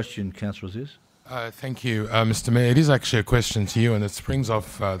 Last question, Councillor Aziz. Thank you, Mr. Mayor. It is actually a question to you, and it springs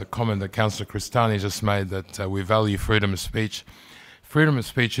off the comment that Councillor Cristani just made that we value freedom of speech. Freedom of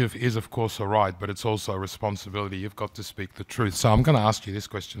speech is, of course, a right, but it's also a responsibility. You've got to speak the truth. So I'm going to ask you this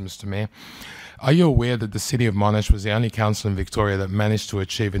question, Mr. Mayor. Are you aware that the City of Monash was the only council in Victoria that managed to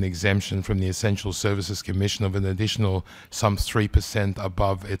achieve an exemption from the Essential Services Commission of an additional some 3%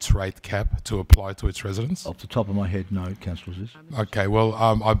 above its rate cap to apply to its residents? Off the top of my head, no, Councillor Aziz. Okay, well,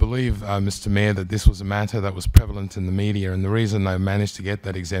 I believe, Mr. Mayor, that this was a matter that was prevalent in the media, and the reason they managed to get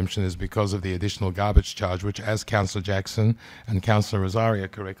that exemption is because of the additional garbage charge, which, as Councillor Jackson and Councillor Rosario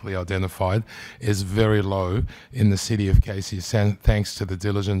correctly identified, is very low in the City of Casey, thanks to the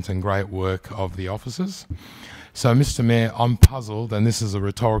diligent and great work of the officers. So, Mr. Mayor, I'm puzzled, and this is a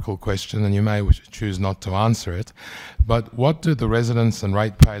rhetorical question, and you may choose not to answer it, but what do the Residents and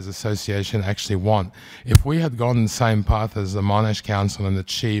Ratepayers Association actually want? If we had gone the same path as the Monash Council and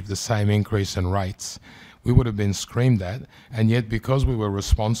achieved the same increase in rates, we would have been screamed at, and yet because we were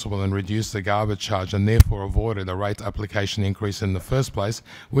responsible and reduced the garbage charge and therefore avoided a rate application increase in the first place,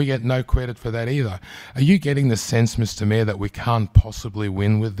 we get no credit for that either. Are you getting the sense, Mr. Mayor, that we can't possibly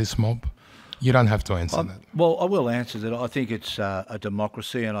win with this mob? You don't have to answer that. Well, I will answer that. I think it's a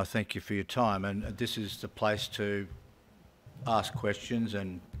democracy, and I thank you for your time. And this is the place to ask questions,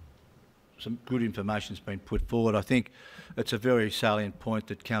 and some good information has been put forward. I think it's a very salient point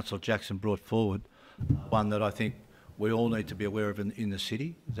that Councillor Jackson brought forward, one that I think we all need to be aware of in the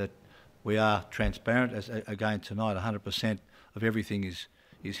city, that we are transparent. As again tonight, 100% of everything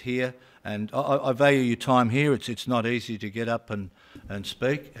is here, and I value your time here. It's not easy to get up and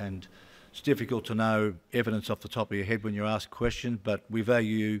speak, and it's difficult to know evidence off the top of your head when you're asked questions, but we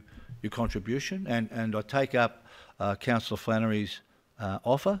value your contribution, and I take up Councillor Flannery's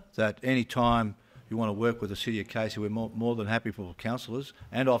offer that any time you want to work with the City of Casey, we're more than happy for councillors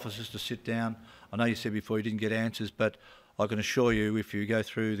and officers to sit down. I know you said before you didn't get answers, but I can assure you if you go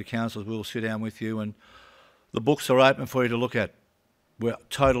through the councillors, we'll sit down with you, and the books are open for you to look at. We're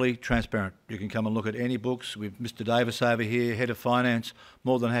totally transparent. You can come and look at any books. We've Mr. Davis over here, Head of Finance,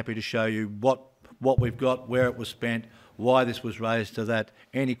 more than happy to show you what we've got, where it was spent, why this was raised to that,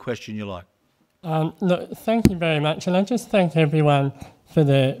 any question you like. Look, thank you very much, and I just thank everyone for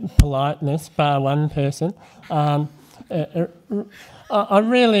the politeness, bar one person. I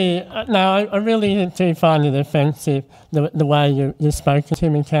really do find it offensive the way you've spoken to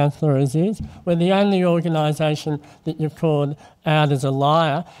me, Councillor Aziz. We're the only organisation that you've called out as a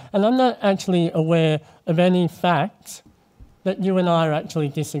liar, and I'm not actually aware of any facts that you and I are actually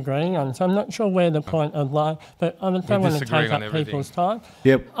disagreeing on. So I'm not sure where the point of lie, but I don't want to take up people's time.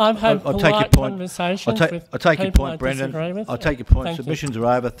 Yep. I've had polite conversations with people I disagree with. I'll take your point. Thank Submissions are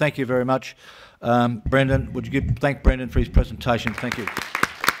over. Thank you very much. Brendan, would you thank Brendan for his presentation? Thank you.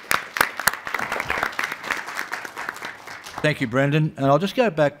 Thank you, Brendan. And I'll just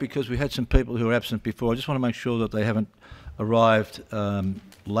go back because we had some people who were absent before. I just want to make sure that they haven't arrived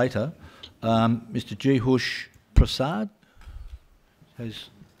later. Mr. Jihush Prasad, has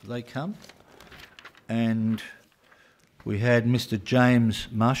they come? And we had Mr. James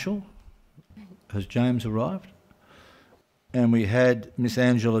Marshall. Has James arrived? And we had Miss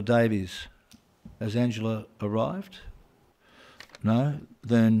Angela Davies. Has Angela arrived? No?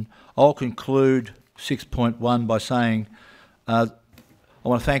 Then I'll conclude 6.1 by saying I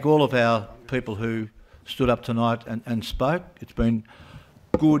want to thank all of our people who stood up tonight and spoke. It's been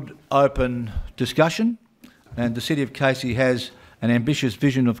good, open discussion, and the City of Casey has an ambitious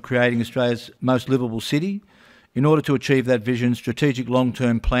vision of creating Australia's most livable city. In order to achieve that vision, strategic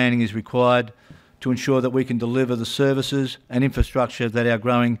long-term planning is required to ensure that we can deliver the services and infrastructure that our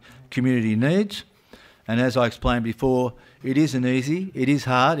growing community needs. And as I explained before, it isn't easy, it is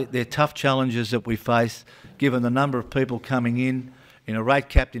hard. They're tough challenges that we face, given the number of people coming in a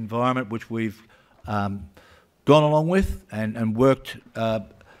rate-capped environment, which we've gone along with and worked,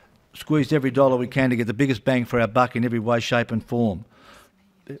 squeezed every dollar we can to get the biggest bang for our buck in every way, shape and form.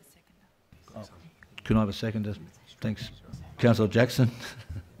 Can I have a second? Thanks. Councillor Jackson.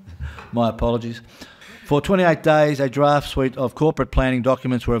 My apologies. For 28 days, a draft suite of corporate planning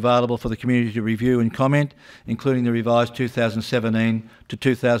documents were available for the community to review and comment, including the revised 2017 to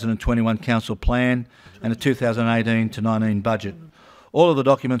 2021 Council Plan and the 2018 to 19 budget. All of the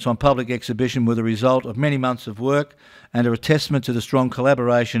documents on public exhibition were the result of many months of work and are a testament to the strong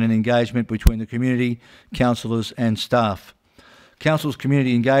collaboration and engagement between the community, councillors and staff. Council's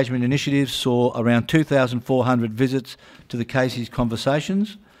community engagement initiatives saw around 2,400 visits to the Casey's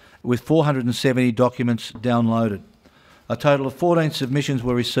Conversations, with 470 documents downloaded. A total of 14 submissions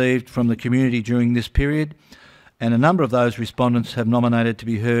were received from the community during this period, and a number of those respondents have nominated to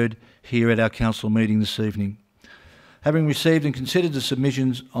be heard here at our council meeting this evening. Having received and considered the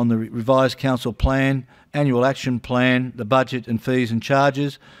submissions on the revised council plan, annual action plan, the budget and fees and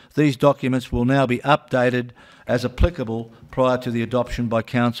charges, these documents will now be updated as applicable prior to the adoption by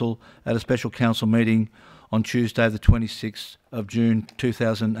council at a special council meeting on Tuesday the 26th of June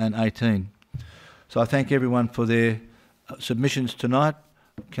 2018. So I thank everyone for their submissions tonight.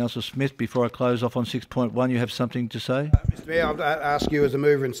 Councillor Smith, before I close off on 6.1, you have something to say? Mr Mayor, I'll ask you as a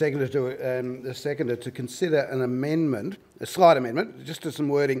mover and seconder to consider an amendment, a slight amendment, just to some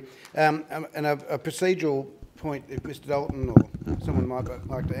wording, and a procedural point, if Mr Dalton or someone might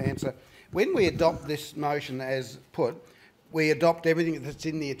like to answer. When we adopt this motion as put, we adopt everything that's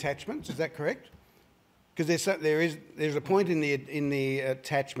in the attachments, is that correct? Because there's a point in the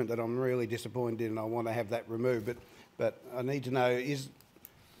attachment that I'm really disappointed in, and I want to have that removed. But I need to know, is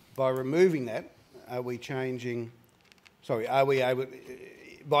by removing that, are we changing? Sorry, are we able?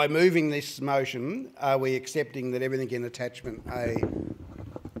 By moving this motion, are we accepting that everything in attachment A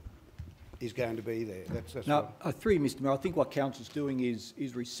is going to be there? That's no, through you, Mr Mayor, I think what Council's doing is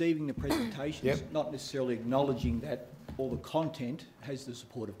receiving the presentations, not necessarily acknowledging that all the content has the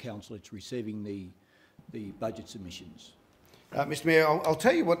support of Council. It's receiving the budget submissions. Mr Mayor, I'll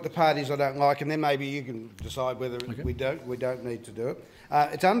tell you what the parties I don't like, and then maybe you can decide whether we don't need to do it.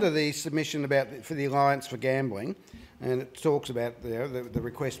 It's under the submission for the Alliance for Gambling, and it talks about the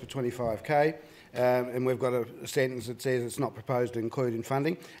request for 25k, and we've got a sentence that says it's not proposed to include in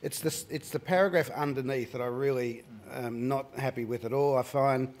funding. It's the paragraph underneath that I really am not happy with at all. I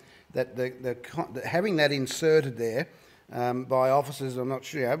find that having that inserted there by officers, I'm not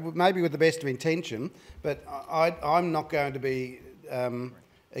sure, maybe with the best of intention, but I'm not going to be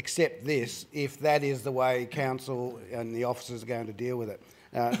accept this if that is the way council and the officers are going to deal with it.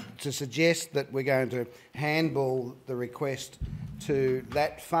 To suggest that we're going to handball the request to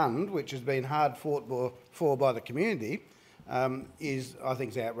that fund, which has been hard fought for by the community, I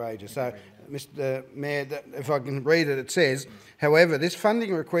think is outrageous. So, Mr Mayor, if I can read it, it says, however, this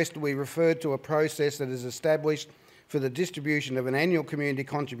funding request will be referred to a process that is established for the distribution of an annual community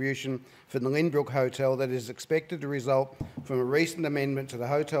contribution for the Lynbrook Hotel that is expected to result from a recent amendment to the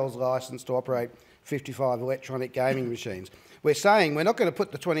hotel's licence to operate 55 electronic gaming machines. We're saying we're not going to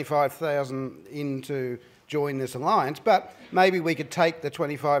put the 25,000 in to join this alliance, but maybe we could take the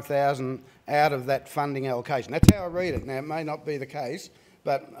 25,000 out of that funding allocation. That's how I read it. Now, it may not be the case,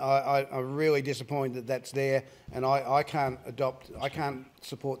 but I'm really disappointed that that's there, and I can't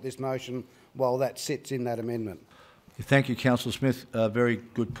support this motion while that sits in that amendment. Thank you, Councillor Smith. Very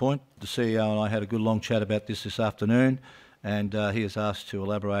good point. The CEO and I had a good long chat about this afternoon, and he has asked to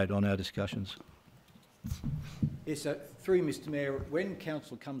elaborate on our discussions. Yes, through Mr Mayor, when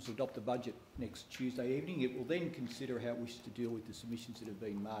Council comes to adopt the budget next Tuesday evening, it will then consider how it wishes to deal with the submissions that have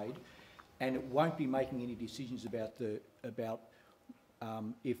been made, and it won't be making any decisions about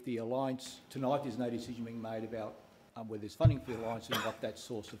if the alliance tonight. There's no decision being made about whether there's funding for the alliance and what that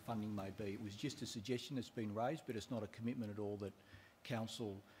source of funding may be. It was just a suggestion that's been raised, but it's not a commitment at all that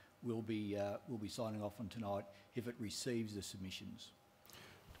Council will be signing off on tonight if it receives the submissions.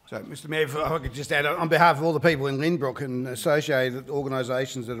 So, Mr Mayor, if I could just add, on behalf of all the people in Lynbrook and associated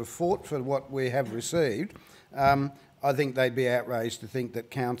organisations that have fought for what we have received, I think they'd be outraged to think that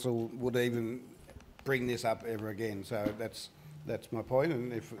Council would even bring this up ever again. So that's my point,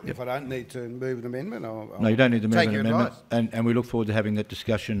 and if I don't need to move an amendment, no, you don't need to move an amendment, and we look forward to having that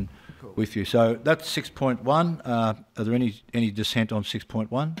discussion with you. So that's 6.1. Are there any dissent on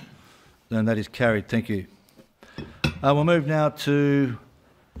 6.1? Then that is carried. Thank you. We'll move now to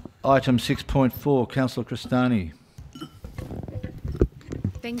item 6.4. Councillor Cristani.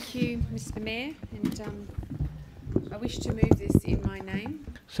 Thank you, Mr Mayor, and I wish to move this in my name.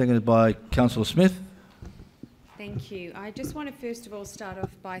 Seconded by Councillor Smith. Thank you. I just want to first of all start off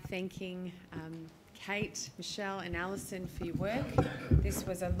by thanking Kate, Michelle and Alison for your work. This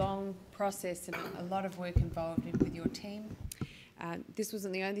was a long process and a lot of work involved with your team. This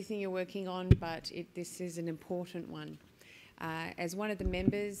wasn't the only thing you're working on, but this is an important one. As one of the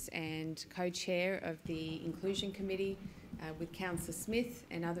members and co-chair of the Inclusion Committee with Councillor Smith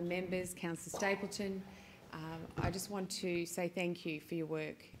and other members, Councillor Stapleton, I just want to say thank you for your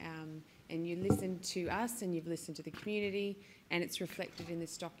work. And you listened to us and you've listened to the community, and it's reflected in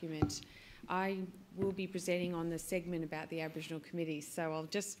this document. I will be presenting on the segment about the Aboriginal committees, so I'll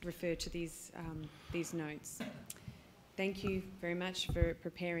just refer to these notes. Thank you very much for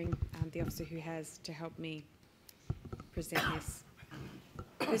preparing the officer who has to help me present this.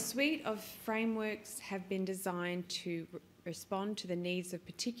 The suite of frameworks have been designed to respond to the needs of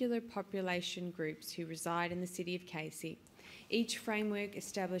particular population groups who reside in the City of Casey. Each framework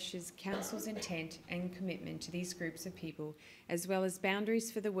establishes Council's intent and commitment to these groups of people, as well as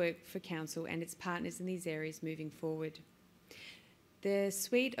boundaries for the work for Council and its partners in these areas moving forward. The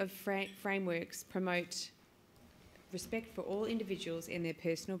suite of frameworks promote respect for all individuals in their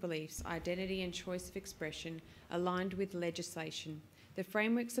personal beliefs, identity and choice of expression aligned with legislation. The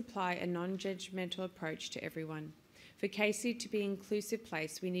frameworks apply a non-judgmental approach to everyone. For Casey to be an inclusive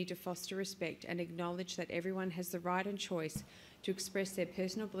place, we need to foster respect and acknowledge that everyone has the right and choice to express their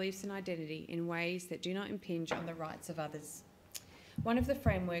personal beliefs and identity in ways that do not impinge on the rights of others. One of the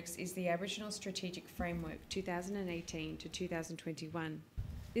frameworks is the Aboriginal Strategic Framework 2018 to 2021.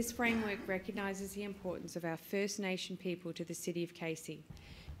 This framework recognises the importance of our First Nation people to the City of Casey.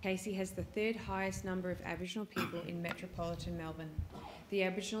 Casey has the third highest number of Aboriginal people in metropolitan Melbourne. The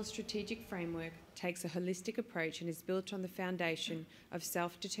Aboriginal Strategic Framework takes a holistic approach and is built on the foundation of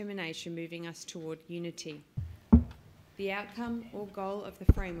self-determination, moving us toward unity. The outcome or goal of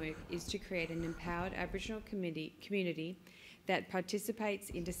the framework is to create an empowered Aboriginal community that participates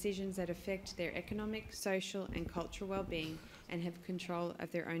in decisions that affect their economic, social and cultural well-being and have control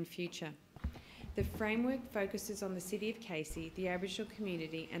of their own future. The framework focuses on the City of Casey, the Aboriginal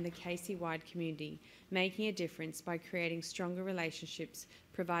community and the Casey-wide community, making a difference by creating stronger relationships,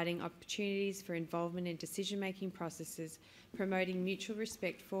 providing opportunities for involvement in decision-making processes, promoting mutual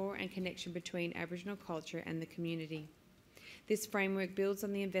respect for and connection between Aboriginal culture and the community. This framework builds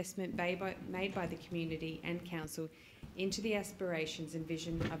on the investment made by the community and Council into the aspirations and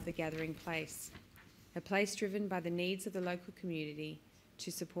vision of the gathering place, a place driven by the needs of the local community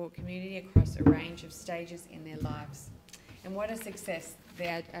to support community across a range of stages in their lives. And what a success the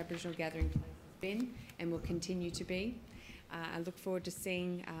Aboriginal Gathering Place has been and will continue to be. I look forward to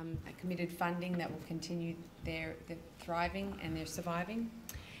seeing committed funding that will continue their thriving and their surviving.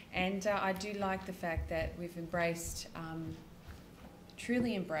 And I do like the fact that we've embraced,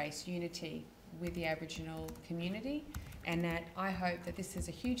 truly embraced unity with the Aboriginal community, and that I hope that this is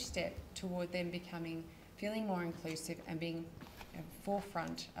a huge step toward them feeling more inclusive and being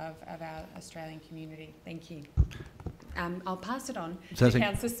forefront of our Australian community. Thank you. I'll pass it on to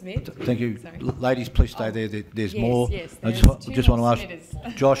Councillor Smith. Thank you. Sorry. Ladies, please stay there. There's yes, more. Yes, I just want to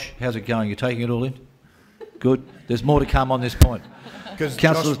ask, Josh, how's it going? You're taking it all in? Good. There's more to come on this point. Because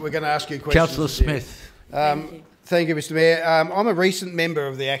we're going to ask you questions. Councillor Smith. Thank you, Mr Mayor. I'm a recent member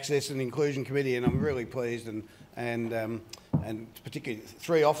of the Access and Inclusion Committee, and I'm really pleased and particularly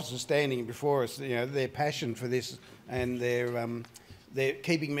three officers standing before us, you know, their passion for this and they're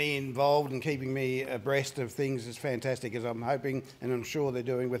keeping me involved and keeping me abreast of things is fantastic, as I'm hoping and I'm sure they're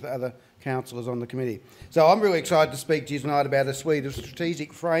doing with other councillors on the committee. So I'm really excited to speak to you tonight about a suite of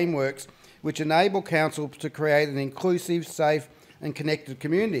strategic frameworks which enable council to create an inclusive, safe and connected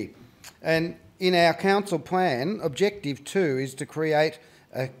community. And in our council plan, objective 2 is to create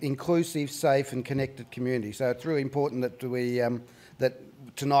an inclusive, safe and connected community. So it's really important that we that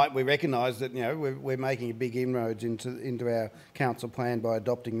tonight we recognise that, you know, we're making a big inroads into our council plan by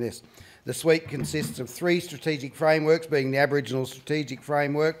adopting this. The suite consists of 3 strategic frameworks, being the Aboriginal Strategic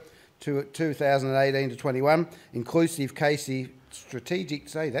Framework 2018 to 21, Inclusive Casey Strategic,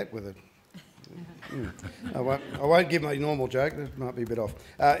 say that with it. I won't give my normal joke, that might be a bit off.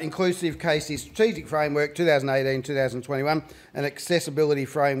 Inclusive Casey Strategic Framework 2018-2021 and Accessibility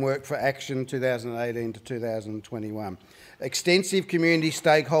Framework for Action 2018 to 2021. Extensive community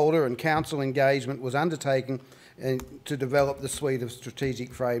stakeholder and council engagement was undertaken to develop the suite of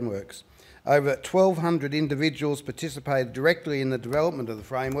strategic frameworks. Over 1,200 individuals participated directly in the development of the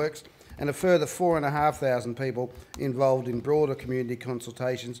frameworks, and a further 4,500 people involved in broader community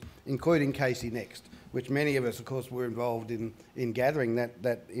consultations, including Casey Next, which many of us, of course, were involved in gathering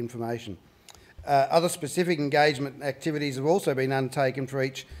that information. Other specific engagement activities have also been undertaken for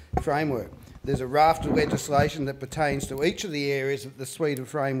each framework. There's a raft of legislation that pertains to each of the areas that the suite of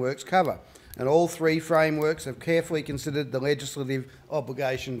frameworks cover, and all 3 frameworks have carefully considered the legislative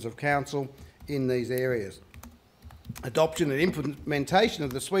obligations of council in these areas. adoption and implementation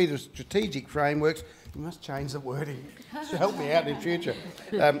of the suite of strategic frameworks. You must change the wording to help me out in future.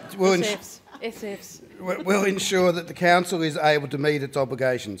 SFs. Will ensure that the Council is able to meet its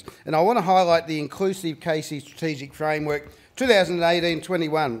obligations. And I want to highlight the Inclusive Casey Strategic Framework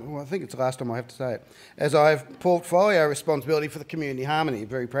 2018-21. Well, I think it's the last time I have to say it. As I have portfolio responsibility for the community harmony,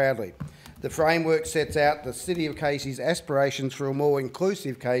 very proudly. The framework sets out the City of Casey's aspirations for a more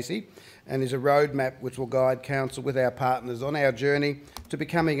inclusive Casey and is a roadmap which will guide Council with our partners on our journey to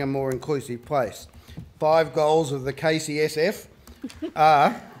becoming a more inclusive place. 5 goals of the Casey SF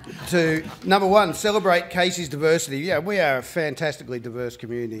are to, number 1, celebrate Casey's diversity. Yeah, we are a fantastically diverse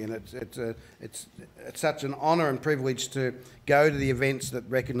community, and it's such an honour and privilege to go to the events that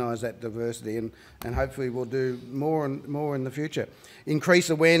recognise that diversity, and hopefully we'll do more and more in the future. Increase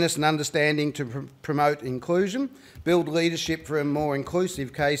awareness and understanding to promote inclusion, build leadership for a more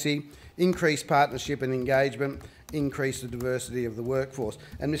inclusive Casey, increase partnership and engagement, increase the diversity of the workforce.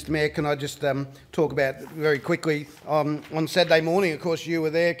 And Mr Mayor, can I just talk about very quickly, on Saturday morning, of course, you were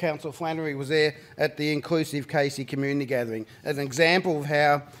there, Councillor Flannery was there at the Inclusive Casey Community Gathering, as an example of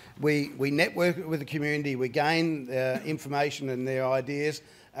how we network with the community, we gain information and their ideas,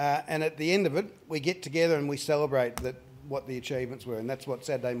 and at the end of it, we get together and we celebrate what the achievements were, and that's what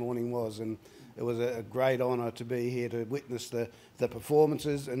Saturday morning was. And it was a great honour to be here to witness the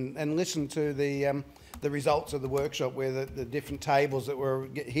performances and listen to the results of the workshop, where the different tables that were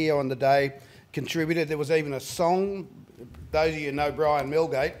here on the day contributed. There was even a song. Those of you who know Brian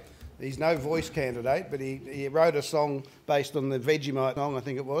Milgate, he's no voice candidate, but he wrote a song based on the Vegemite song, I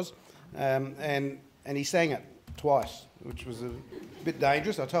think it was, and he sang it twice, which was a bit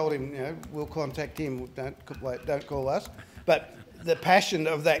dangerous. I told him, we'll contact him, don't call us. But the passion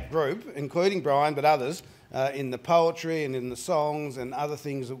of that group, including Brian but others, in the poetry and in the songs and other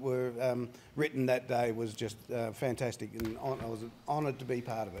things that were written that day was just fantastic, and I was honoured to be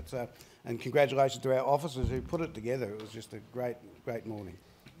part of it. So, and congratulations to our officers who put it together. It was just a great morning.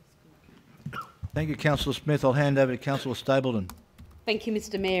 Thank you, Councillor Smith. I'll hand over to Councillor Stapleton. Thank you,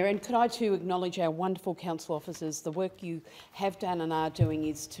 Mr Mayor, and could I too acknowledge our wonderful council officers. The work you have done and are doing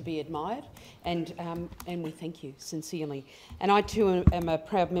is to be admired, and we thank you sincerely. And I too am a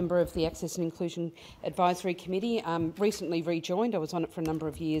proud member of the Access and Inclusion Advisory Committee, recently rejoined. I was on it for a number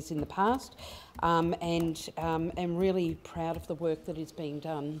of years in the past, and am really proud of the work that is being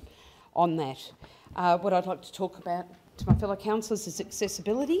done on that. What I'd like to talk about to my fellow councillors is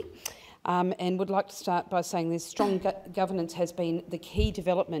accessibility. And would like to start by saying this: strong governance has been the key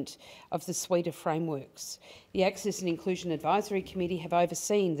development of the suite of frameworks. The Access and Inclusion Advisory Committee have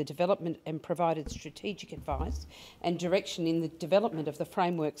overseen the development and provided strategic advice and direction in the development of the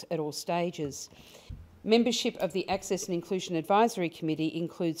frameworks at all stages. Membership of the Access and Inclusion Advisory Committee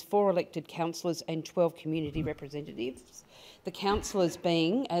includes 4 elected councillors and 12 community representatives. The councillors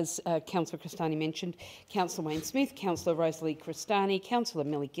being, as Councillor Cristani mentioned, Councillor Wayne Smith, Councillor Rosalie Cristani, Councillor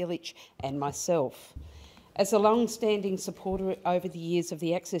Millie Gillich and myself. As a long-standing supporter over the years of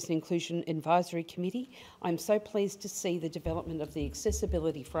the Access and Inclusion Advisory Committee, I'm so pleased to see the development of the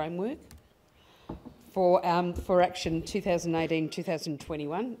accessibility framework for Action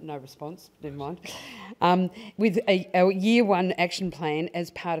 2018-2021, no response, never mind, with a Year 1 action plan as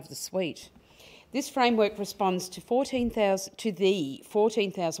part of the suite. This framework responds to the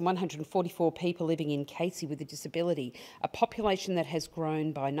 14,144 people living in Casey with a disability, a population that has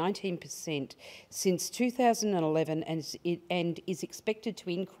grown by 19% since 2011 and is expected to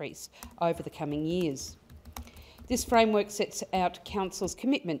increase over the coming years. This framework sets out Council's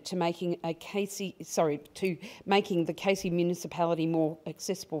commitment to making the Casey municipality more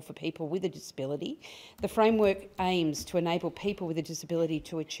accessible for people with a disability. The framework aims to enable people with a disability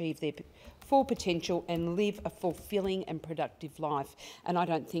to achieve their full potential and live a fulfilling and productive life. And I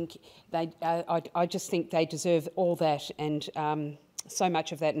don't think they. I just think they deserve all that and so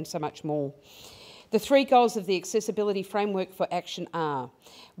much of that and so much more. The 3 goals of the accessibility framework for action are: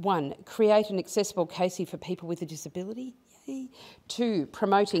 1, create an accessible Casey for people with a disability. 2,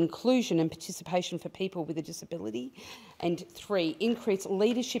 promote inclusion and participation for people with a disability. And 3, increase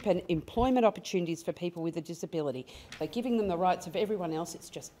leadership and employment opportunities for people with a disability. By giving them the rights of everyone else, it's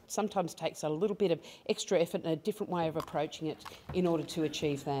just sometimes takes a little bit of extra effort and a different way of approaching it in order to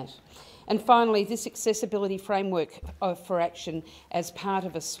achieve that. And finally, this accessibility framework for action as part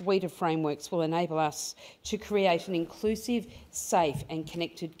of a suite of frameworks will enable us to create an inclusive, safe and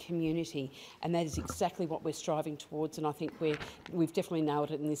connected community. And that is exactly what we're striving towards, and I think we've definitely nailed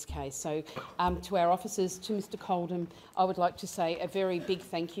it in this case. So to our officers, to Mr Coldham, I would like to say a very big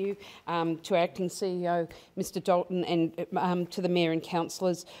thank you to our Acting CEO, Mr Dalton, and to the Mayor and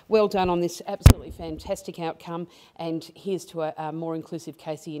councillors. Well done on this absolutely fantastic outcome, and here's to a more inclusive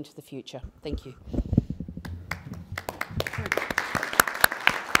Casey into the future. Thank you.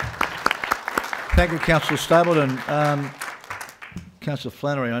 Thank you, Councillor Stapleton. Councillor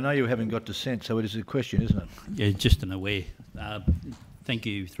Flannery, I know you haven't got dissent, so it is a question, isn't it? Yeah, just an aware. Thank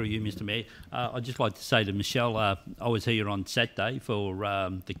you, through you, Mr Mayor. I'd just like to say to Michelle, I was here on Saturday for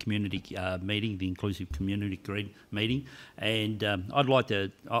the community meeting, the Inclusive Community Grid meeting, and I'd like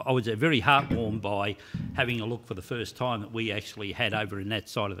to, I was very heartwarmed by having a look for the first time that we actually had over in that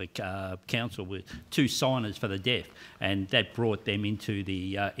side of the council with 2 signers for the deaf, and that brought them into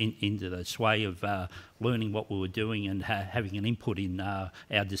the sway of learning what we were doing and having an input in our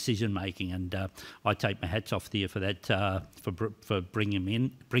decision making, and I take my hats off there for that, for bringing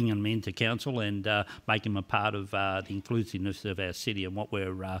them into council and making them a part of the inclusiveness of our city and what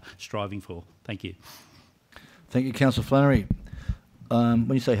we're striving for. Thank you. Thank you, Councillor Flannery.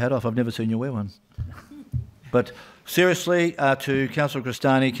 When you say hat off, I've never seen you wear one. But seriously, to Councillor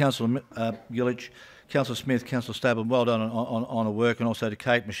Cristani, Councillor Gillich, Councillor Smith, Councillor Stapleton, well done on the work, and also to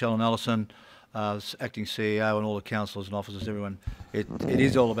Kate, Michelle and Alison, Acting CEO, and all the councillors and officers, everyone. It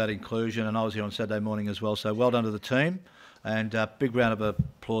is all about inclusion, and I was here on Saturday morning as well, so well done to the team, and a big round of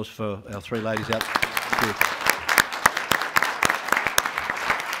applause for our 3 ladies out.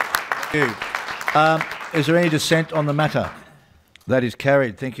 Thank you. Is there any dissent on the matter? That is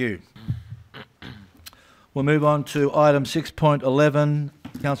carried. Thank you. We'll move on to item 6.11.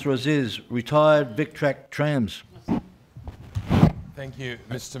 Councillor Aziz, retired VicTrack trams. Thank you,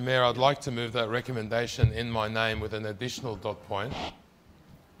 Mr Mayor. I'd like to move that recommendation in my name with an additional dot point.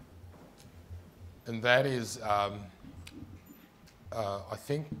 And that is, I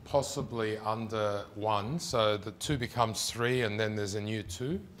think, possibly under 1. So the 2 becomes 3 and then there's a new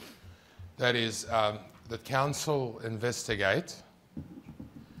 2. That is, the council investigate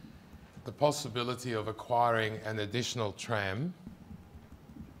the possibility of acquiring an additional tram,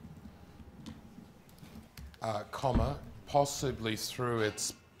 possibly through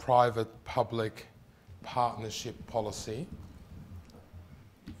its private-public partnership policy,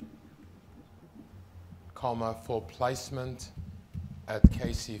 for placement at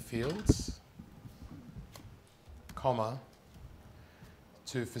Casey Fields,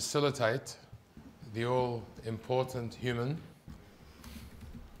 to facilitate the all-important human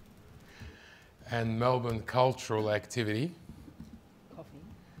and Melbourne cultural activity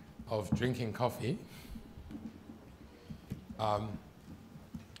of drinking coffee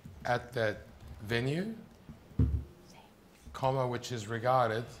at that venue, which is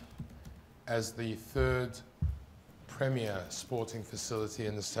regarded as the 3rd premier sporting facility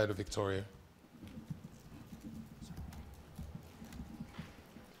in the state of Victoria.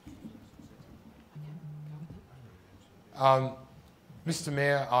 Mr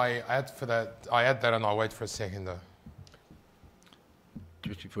Mayor, I add that and I'll wait for a seconder.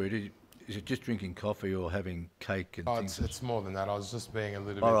 Just before you do, is it just drinking coffee or having cake and things? It's more than that. I was just being a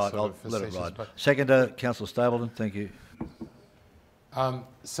little All bit right, sort of I'll let it facetious. ride. Seconder, Councillor Stapleton, thank you.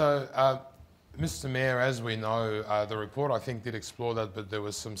 Mr Mayor, as we know, the report I think did explore that, but there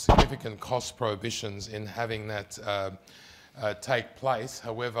was some significant cost prohibitions in having that take place.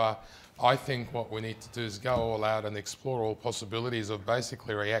 However, I think what we need to do is go all out and explore all possibilities of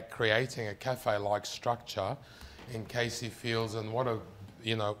basically creating a cafe-like structure in Casey Fields, and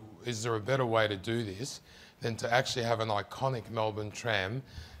is there a better way to do this than to actually have an iconic Melbourne tram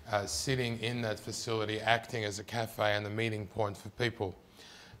sitting in that facility, acting as a cafe and a meeting point for people.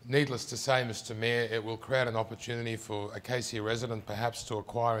 Needless to say, Mr Mayor, it will create an opportunity for a Casey resident perhaps to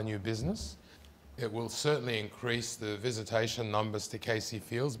acquire a new business. It will certainly increase the visitation numbers to Casey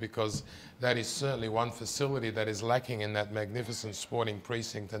Fields, because that is certainly one facility that is lacking in that magnificent sporting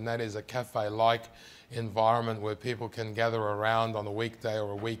precinct, and that is a cafe-like environment where people can gather around on a weekday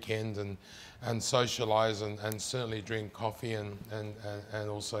or a weekend and socialise and certainly drink coffee and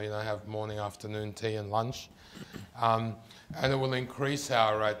also have morning, afternoon tea and lunch. And it will increase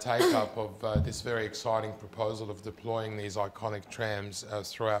our take-up of this very exciting proposal of deploying these iconic trams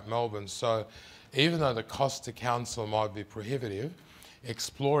throughout Melbourne. So even though the cost to council might be prohibitive,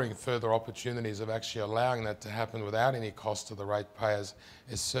 exploring further opportunities of actually allowing that to happen without any cost to the ratepayers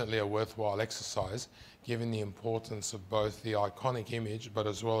is certainly a worthwhile exercise, given the importance of both the iconic image, but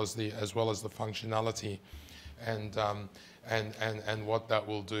as well as the functionality and what that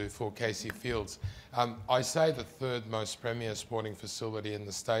will do for Casey Fields. I say the 3rd most premier sporting facility in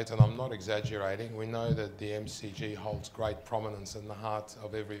the state, and I'm not exaggerating. We know that the MCG holds great prominence in the heart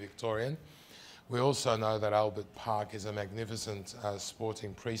of every Victorian. We also know that Albert Park is a magnificent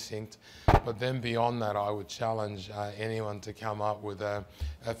sporting precinct, but then beyond that I would challenge anyone to come up with a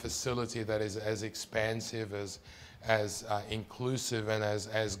facility that is as expansive, as inclusive and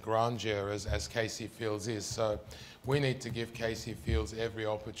as grandeur as Casey Fields is. So we need to give Casey Fields every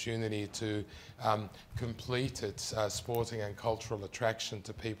opportunity to complete its sporting and cultural attraction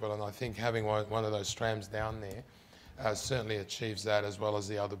to people, and I think having one of those trams down there certainly achieves that, as well as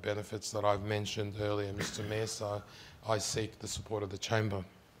the other benefits that I've mentioned earlier, Mr Mayor, so I seek the support of the Chamber.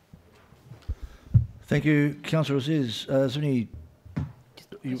 Thank you, Councillor Aziz. Is there any...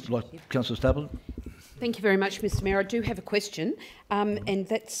 Councillor Stapleton? Thank you very much, Mr Mayor. I do have a question, and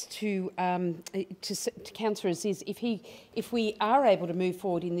that's to Councillor Aziz. If we are able to move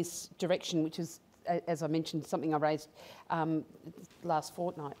forward in this direction, which is, as I mentioned, something I raised last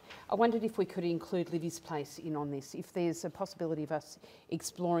fortnight, I wondered if we could include Livy's Place in on this. If there's a possibility of us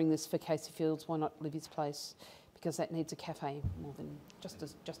exploring this for Casey Fields, why not Livy's Place? Because that needs a cafe more than just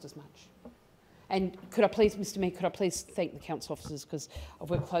as much. And could I please, Mr Mayor, could I please thank the council officers, because I've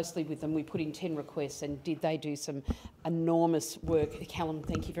worked closely with them. We put in 10 requests and they do some enormous work. Callum,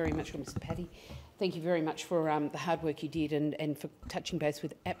 thank you very much, or Mr Paddy. Thank you very much for the hard work you did and for touching base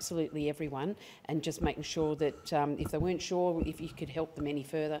with absolutely everyone and just making sure that if they weren't sure, if you could help them any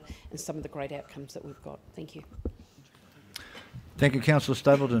further, and some of the great outcomes that we've got. Thank you. Thank you, Councillor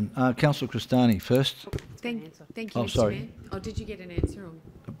Stapleton. Councillor Cristani first. Thank you, Oh, Mr sorry. Mayor. Oh, did you get an answer? Or?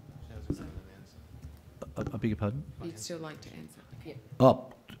 I beg your pardon? You'd still like to answer? Yeah.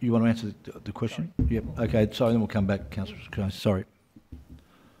 Oh, you want to answer the question? Yep. Okay, sorry, then we'll come back, Councillor Cristani. Sorry.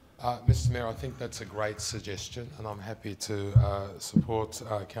 Mr Mayor, I think that's a great suggestion, and I'm happy to support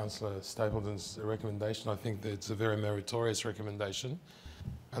Councillor Stapleton's recommendation. I think that it's a very meritorious recommendation,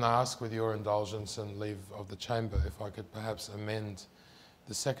 and I ask, with your indulgence and leave of the Chamber, if I could perhaps amend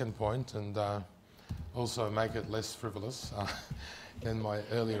the second point and also make it less frivolous than my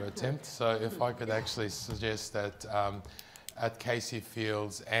earlier attempt. So if I could actually suggest that at Casey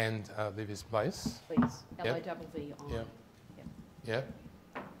Fields and Livy's Place. Please, Yep. LAVV on. Yep. Yep.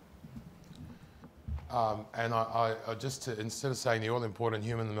 And I just to, instead of saying the all-important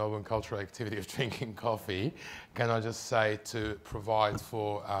human and Melbourne cultural activity of drinking coffee, can I just say to provide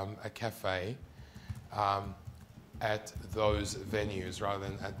for a cafe at those venues rather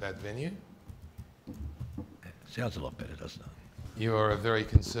than at that venue? Sounds a lot better, doesn't it? You are a very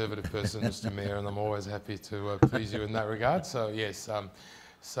conservative person, Mr Mayor, and I'm always happy to please you in that regard. So yes,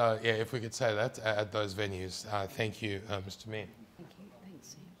 so yeah, if we could say that at those venues. Thank you, Mr Mayor. Thank you.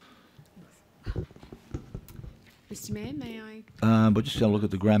 Thanks, Sam. Mr Mayor, may I? We're just going to look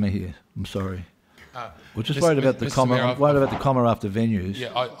at the grammar here. I'm sorry. We're just Mr. worried about the Mr. comma. Mayor, I'm worried about the comma after venues.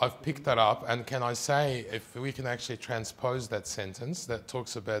 Yeah, I've picked that up, and can I say, if we can actually transpose that sentence that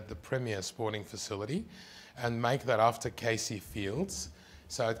talks about the premier sporting facility and make that after Casey Fields.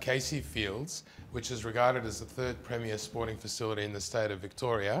 So at Casey Fields, which is regarded as the third premier sporting facility in the state of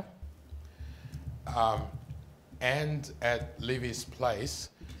Victoria, and at Livy's Place,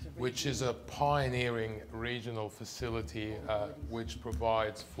 which is a pioneering regional facility which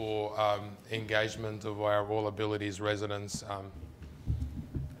provides for engagement of our All Abilities residents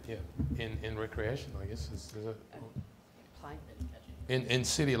in recreation, I guess. In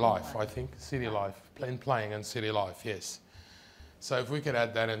city life, I think. City life, in playing and city life, yes. So if we could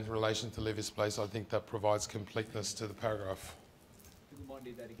add that in relation to Livy's Place, I think that provides completeness to the paragraph. We might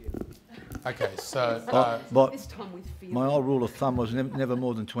need that again. Okay, so... but my old rule of thumb was never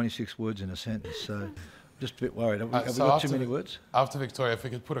more than 26 words in a sentence, so just a bit worried. Have we got too many words? After Victoria, if we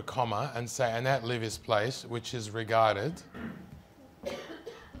could put a comma and say, and at Livy's Place, which is regarded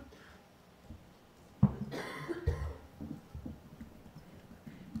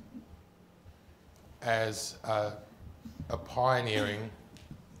as a pioneering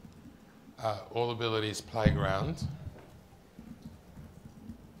All Abilities playground,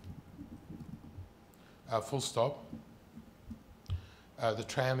 full stop. The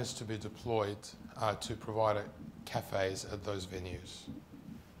tram is to be deployed to provide cafes at those venues.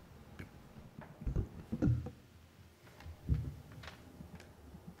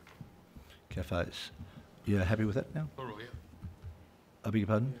 Cafes. You happy with that now? Plural, yeah. I beg your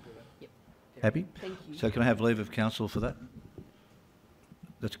pardon? Yep. Happy? Thank you. So can I have leave of council for that?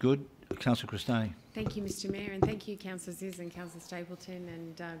 That's good. Councillor Cristani. Thank you, Mr Mayor, and thank you, Councillor Ziz and Councillor Stapleton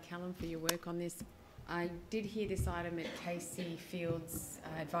and Callum, for your work on this. I did hear this item at Casey Fields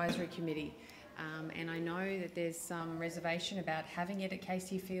Advisory Committee, and I know that there's some reservation about having it at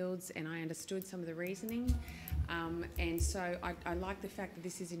Casey Fields, and I understood some of the reasoning. And so I like the fact that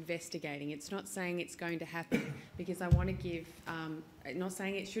this is investigating. It's not saying it's going to happen, because I want to give, not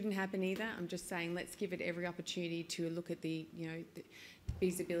saying it shouldn't happen either. I'm just saying let's give it every opportunity to look at the, the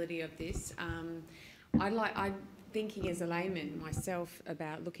feasibility of this. I'm thinking as a layman myself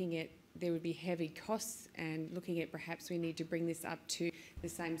about looking at there would be heavy costs, and looking at perhaps we need to bring this up to the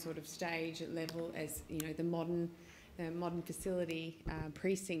same sort of stage level as the modern facility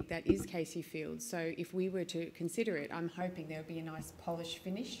precinct that is Casey Field. So if we were to consider it, I'm hoping there would be a nice polished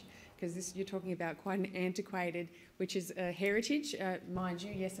finish, because you're talking about quite an antiquated, which is a heritage, mind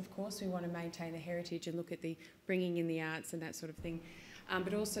you. Yes, of course, we want to maintain the heritage and look at the bringing in the arts and that sort of thing.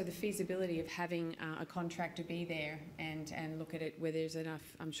 But also the feasibility of having a contractor be there and look at it where there's enough.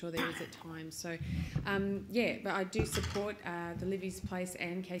 I'm sure there is at times. So, yeah, but I do support the Livy's Place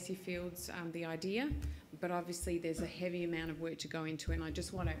and Casey Fields, the idea, but obviously there's a heavy amount of work to go into it, and I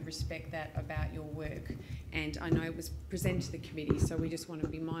just want to respect that about your work. And I know it was presented to the committee, so we just want to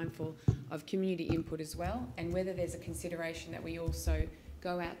be mindful of community input as well, and whether there's a consideration that we also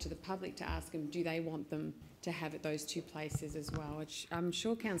go out to the public to ask them, do they want them to have it those two places as well, which I'm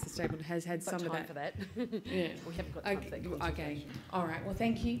sure Councillor Stapleton has had some of that. For that. Yeah, we haven't got time for that. Okay, all right. Well,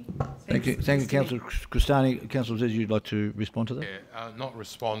 thank you. Thank you, Councillor Cristani. Councillor Zez, you'd like to respond to that? Yeah, not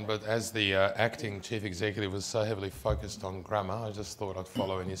respond, but as the acting chief executive was so heavily focused on grammar, I just thought I'd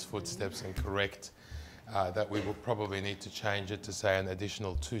follow in his footsteps and correct that we will probably need to change it to say an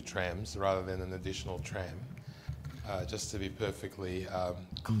additional 2 trams rather than an additional tram. Just to be perfectly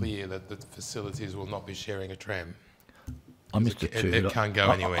clear that the facilities will not be sharing a tram. I missed it too. It can't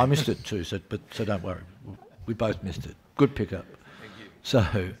go anywhere. I missed it too, so don't worry. We both missed it. Good pickup. Thank you.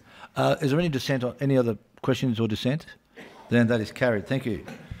 So, is there any dissent or any other questions or dissent? Then that is carried. Thank you.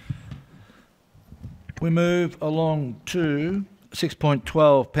 We move along to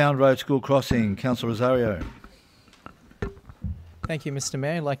 6.12 Pound Road School Crossing. Councillor Rosario. Thank you, Mr.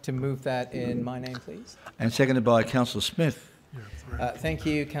 Mayor. I'd like to move that in my name, please. And seconded by Councillor Smith. Thank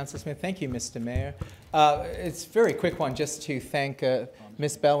you, Councillor Smith. Thank you, Mr. Mayor. It's a very quick one, just to thank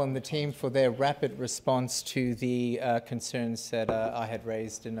Ms. Bell and the team for their rapid response to the concerns that I had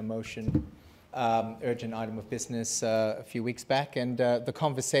raised in a motion, urgent item of business a few weeks back, and the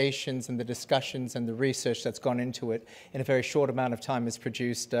conversations and the discussions and the research that's gone into it in a very short amount of time has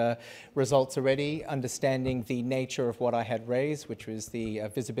produced results already, understanding the nature of what I had raised, which was the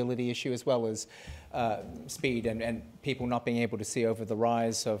visibility issue, as well as speed and people not being able to see over the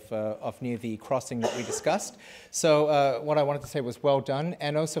rise of near the crossing that we discussed. So what I wanted to say was well done,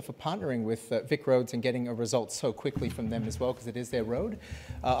 and also for partnering with Vic Roads and getting a result so quickly from them as well, because it is their road,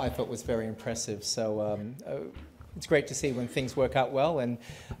 I thought was very impressive. So it's great to see when things work out well, and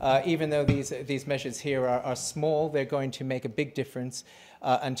even though these measures here are small, they're going to make a big difference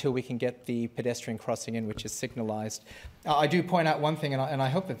until we can get the pedestrian crossing in, which is signalised. I do point out one thing, and I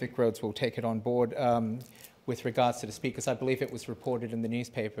hope that Vic Roads will take it on board with regards to the speed, because I believe it was reported in the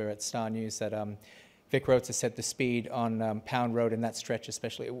newspaper at Star News that Vic Roads has said the speed on Pound Road in that stretch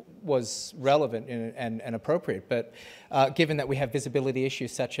especially was relevant and appropriate. But given that we have visibility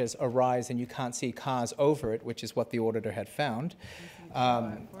issues such as a rise and you can't see cars over it, which is what the auditor had found,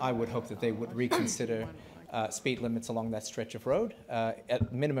 I would hope that they would reconsider speed limits along that stretch of road,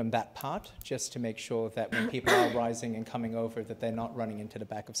 at minimum that part, just to make sure that when people are rising and coming over that they're not running into the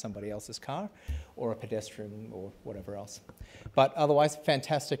back of somebody else's car or a pedestrian or whatever else. But otherwise,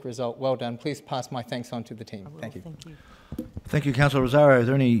 fantastic result, well done. Please pass my thanks on to the team. Thank you. Thank you. Thank you, Councillor Rosario. Are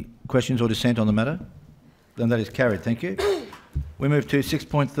there any questions or dissent on the matter? Then that is carried. Thank you. We move to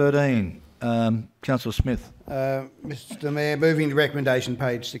 6.13. Councillor Smith. Mr. Mayor, moving to recommendation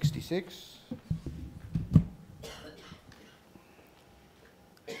page 66.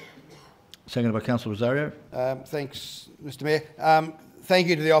 Seconded by Councillor Rosario. Thanks, Mr. Mayor. Thank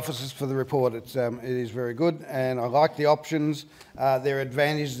you to the officers for the report. It is very good, and I like the options. There are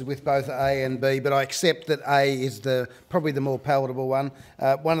advantages with both A and B, but I accept that A is probably the more palatable one.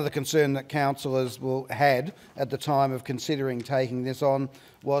 One of the concerns that councillors had at the time of considering taking this on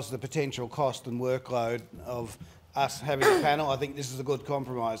was the potential cost and workload of us having a panel. I think this is a good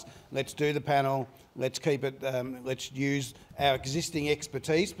compromise. Let's do the panel. Let's keep it. Let's use our existing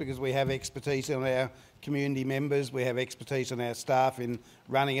expertise, because we have expertise on our community members. We have expertise on our staff in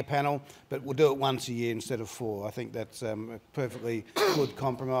running a panel, but we'll do it once a year instead of 4. I think that's a perfectly good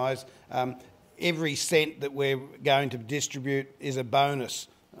compromise. Every cent that we're going to distribute is a bonus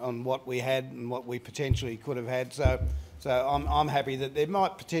on what we had and what we potentially could have had. So I'm happy that there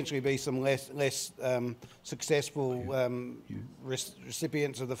might potentially be some less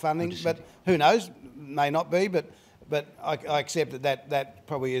recipients of the funding, but who knows? May not be. But but I accept that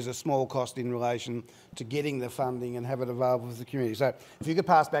probably is a small cost in relation to getting the funding and have it available for the community. So if you could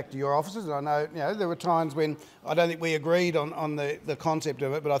pass back to your officers, and I know there were times when I don't think we agreed on the concept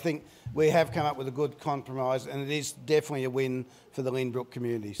of it, but I think we have come up with a good compromise, and it is definitely a win for the Lynbrook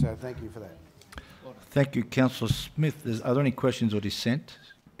community. So thank you for that. Thank you, Councillor Smith. Are there any questions or dissent?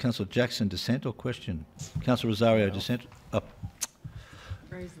 Councillor Jackson, dissent or question? Councillor Rosario, dissent?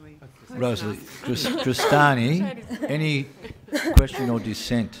 Rosalie Cristani, any question or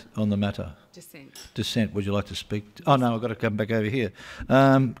dissent on the matter? Dissent. Dissent. Would you like to speak? Oh no, I've got to come back over here.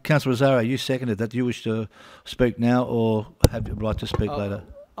 Councillor Rosario, you seconded that. Do you wish to speak now, or would you like to speak later?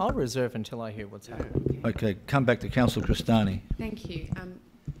 I'll reserve until I hear what's happening. Okay, come back to Councillor Cristani. Thank you.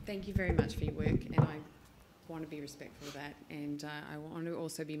 Thank you very much for your work, and I want to be respectful of that, and I want to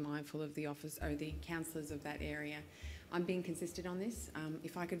also be mindful of the councillors of that area. I'm being consistent on this.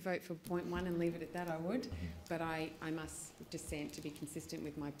 If I could vote for point 1 and leave it at that, I would, but I must dissent to be consistent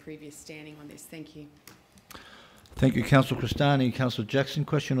with my previous standing on this. Thank you. Thank you, Councillor Cristani. Councillor Jackson,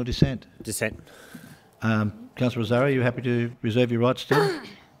 question or dissent? Dissent. Councillor Rosario, are you happy to reserve your rights still?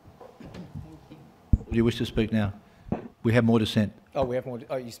 Do you wish to speak now? We have more dissent. Oh, we have more.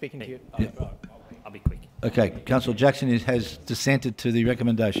 Oh, you're speaking to you? Yeah. I'll be quick. Okay, Councillor Jackson has dissented to the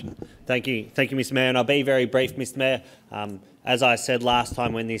recommendation. Thank you, Mr Mayor, and I'll be very brief, Mr Mayor. As I said last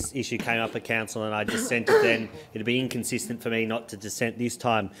time when this issue came up at council and I dissented then, it'd be inconsistent for me not to dissent this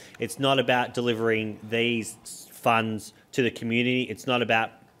time. It's not about delivering these funds to the community. It's not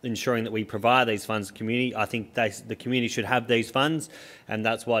about ensuring that we provide these funds to the community. I think the community should have these funds, and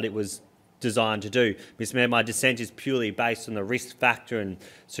that's what it was designed to do. Mr Mayor, my dissent is purely based on the risk factor and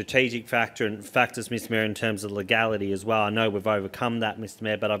strategic factor and factors, Mr Mayor, in terms of legality as well. I know we've overcome that, Mr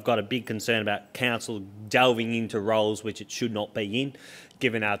Mayor, but I've got a big concern about council delving into roles which it should not be in,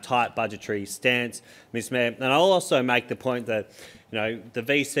 given our tight budgetary stance, Mr Mayor. And I'll also make the point that,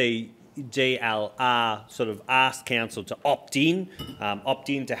 the VCGLR sort of asked council to opt in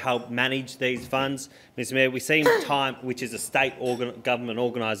to help manage these funds. Mr Mayor, we see time, which is a state government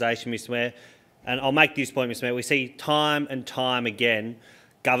organisation, Mr Mayor, and I'll make this point, Mr Mayor, we see time and time again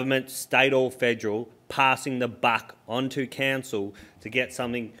government, state or federal, passing the buck onto council to get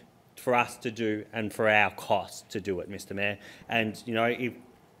something for us to do and for our costs to do it, Mr Mayor. And, if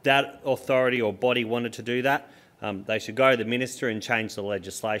that authority or body wanted to do that, they should go to the minister and change the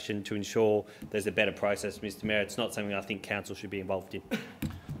legislation to ensure there's a better process, Mr Mayor. It's not something I think council should be involved in.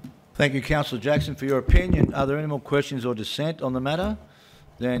 Thank you, Councillor Jackson, for your opinion. Are there any more questions or dissent on the matter?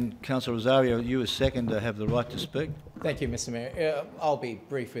 Then, Councillor Rosario, you as seconder have the right to speak. Thank you, Mr Mayor. I'll be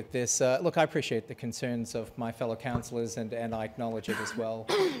brief with this. Look, I appreciate the concerns of my fellow councillors and I acknowledge it as well.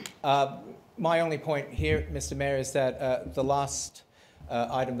 My only point here, Mr Mayor, is that the last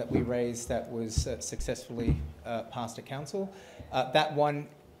item that we raised that was successfully passed at council, that one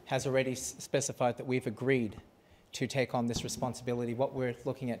has already specified that we've agreed to take on this responsibility. What we're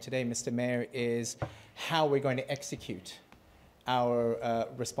looking at today, Mr Mayor, is how we're going to execute our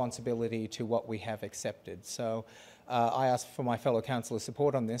responsibility to what we have accepted. So I ask for my fellow councillors'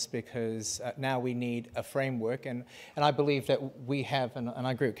 support on this because now we need a framework, and I believe that we have, and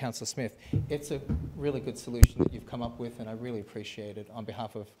I agree with Councillor Smith, it's a really good solution that you've come up with, and I really appreciate it on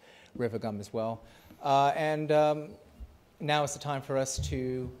behalf of Rivergum as well. Now is the time for us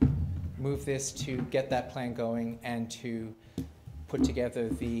to move this, to get that plan going, and to put together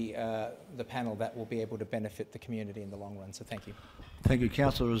the panel that will be able to benefit the community in the long run. So thank you. Thank you,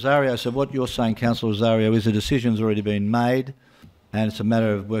 Councillor Rosario. So what you're saying, Councillor Rosario, is the decision's already been made and it's a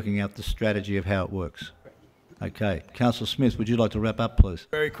matter of working out the strategy of how it works. Okay. Councillor Smith, would you like to wrap up, please?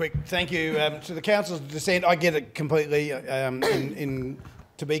 Very quick. Thank you. To the council's dissent, I get it completely.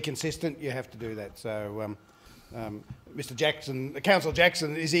 To be consistent, you have to do that. So Mr Jackson, Councillor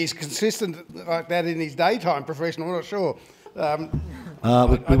Jackson, is he consistent like that in his daytime profession? I'm not sure. We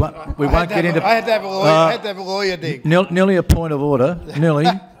won't get into... I had to have a lawyer dig. Nearly a point of order. Nearly.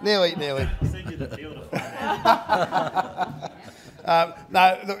 Nearly. No,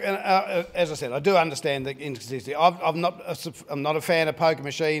 look, as I said, I do understand the inconsistency. I'm not a fan of poker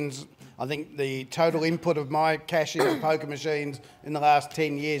machines. I think the total input of my cash into poker machines in the last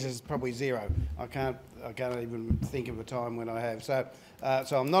 10 years is probably zero. I can't even think of a time when I have. So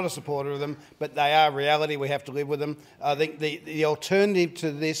I'm not a supporter of them, but they are reality. We have to live with them. I think the alternative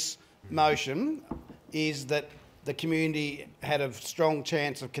to this motion is that the community had a strong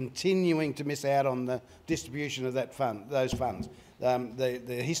chance of continuing to miss out on the distribution of those funds.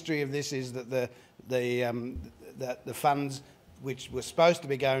 The history of this is that the funds which were supposed to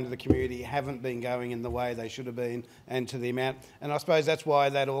be going to the community haven't been going in the way they should have been and to the amount. And I suppose that's why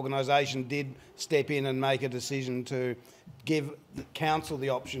that organisation did step in and make a decision to give the council the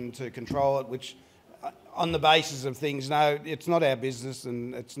option to control it, which on the basis of things, no, it's not our business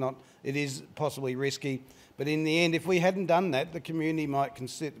and it is possibly risky. But in the end, if we hadn't done that, the community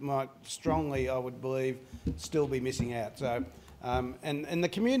might strongly, I would believe, still be missing out. So, and the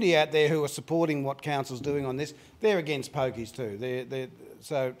community out there who are supporting what council's doing on this, they're against pokies too.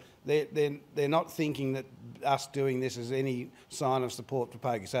 They're not thinking that us doing this is any sign of support for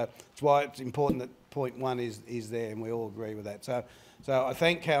pokies. So that's why it's important that point 1 is there, and we all agree with that. So I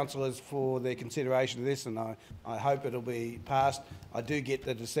thank councillors for their consideration of this, and I hope it'll be passed. I do get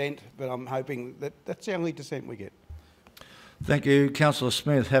the dissent, but I'm hoping that that's the only dissent we get. Thank you, Councillor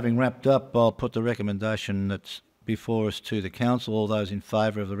Smith. Having wrapped up, I'll put the recommendation that's before us to the council. All those in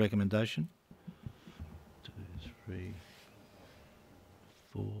favour of the recommendation? 2, 3,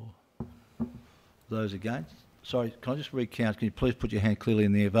 4. Those against? Sorry, can I just recount? Can you please put your hand clearly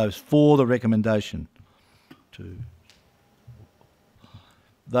in the air? Those for the recommendation? 2.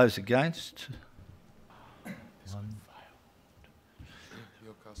 Those against? 1.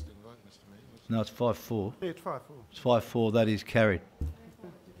 You're casting vote, Mr. Mayor. No, it's 5-4. Yeah, it's 5-4. It's 5-4. That is carried.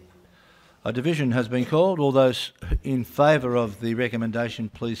 A division has been called. All those in favour of the recommendation,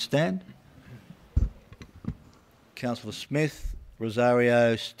 please stand. Councillor Smith,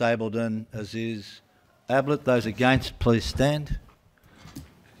 Rosario, Stapleton, Aziz, Ablett. Those against, please stand.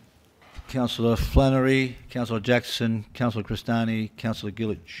 Councillor Flannery, Councillor Jackson, Councillor Cristani, Councillor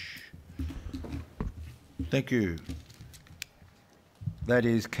Gillich. Thank you. That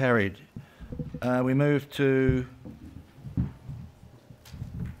is carried. We move to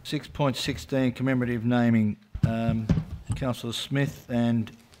 6.16, commemorative naming. Councillor Smith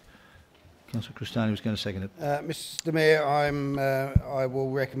and Councillor Cristani was going to second it. Mr. Mayor, I will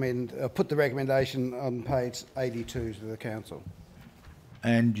recommend put the recommendation on page 82 to the council.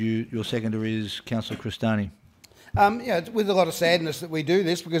 And your seconder is Councillor Cristani. Yeah, it's with a lot of sadness that we do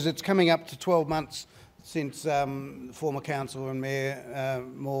this, because it's coming up to 12 months since former councillor and Mayor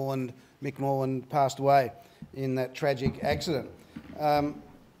Mick Morland passed away in that tragic accident.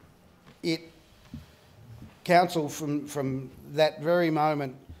 Council from that very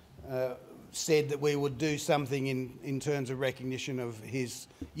moment said that we would do something in terms of recognition of his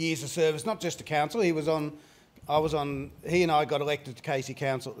years of service, not just to council. He and I got elected to Casey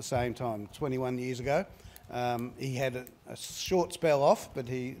Council at the same time, 21 years ago. He had a short spell off, but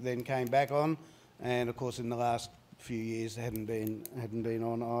he then came back on, and of course in the last few years hadn't been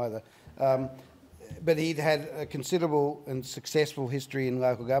on either. But he'd had a considerable and successful history in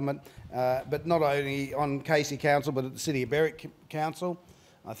local government, but not only on Casey Council, but at the City of Berwick Council.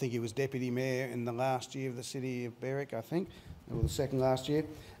 I think he was Deputy Mayor in the last year of the City of Berwick, I think, or the second last year.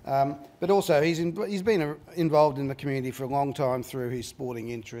 But also he's been involved in the community for a long time through his sporting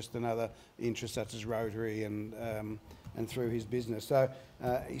interest and other interests such as Rotary and through his business. So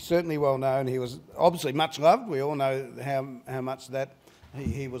he's certainly well known. He was obviously much loved. We all know how much that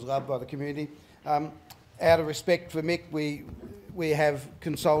he was loved by the community. Out of respect for Mick, we have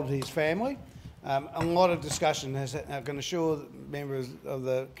consulted his family. A lot of discussion I can assure members of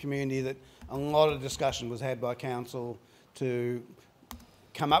the community that a lot of discussion was had by council to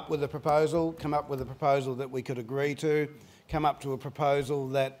come up with a proposal that we could agree to, come up to a proposal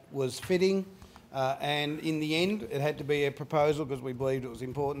that was fitting, and in the end it had to be a proposal, because we believed it was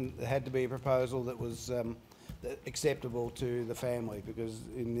important, it had to be a proposal that was acceptable to the family, because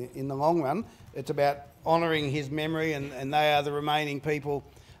in the long run it's about honouring his memory, and they are the remaining people,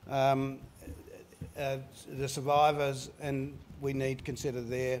 the survivors, and we need to consider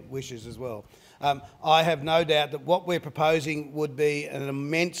their wishes as well. I have no doubt that what we're proposing would be an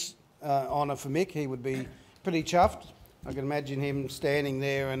immense honour for Mick. He would be pretty chuffed. I can imagine him standing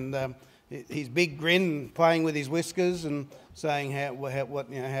there and his big grin, playing with his whiskers and saying how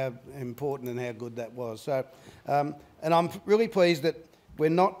important and how good that was. So, and I'm really pleased that we're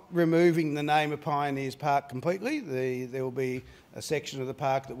not removing the name of Pioneers Park completely. There will be a section of the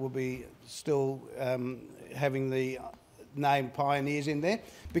park that will be still having the name Pioneers in there,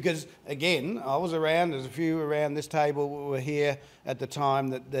 because again, I was around, there's a few around this table who were here at the time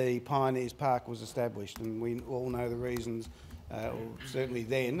that the Pioneers Park was established, and we all know the reasons, certainly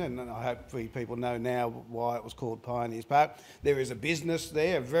then, and hopefully people know now why it was called Pioneers Park. There is a business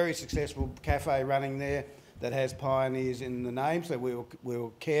there, a very successful cafe running there that has Pioneers in the name, so we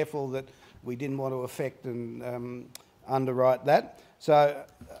were careful that we didn't want to affect and underwrite that. So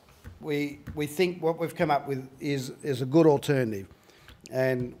we think what we've come up with is a good alternative,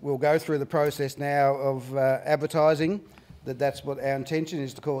 and we'll go through the process now of advertising that's what our intention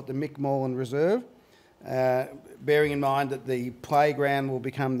is, to call it the Mick Moreland Reserve, bearing in mind that the playground will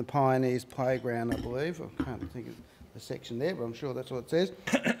become the Pioneers Playground, I believe. I can't think of the section there, but I'm sure that's what it says.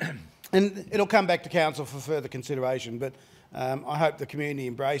 And it'll come back to council for further consideration, but I hope the community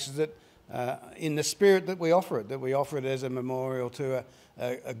embraces it in the spirit that we offer it as a memorial to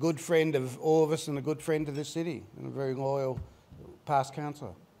a good friend of all of us and a good friend to this city and a very loyal past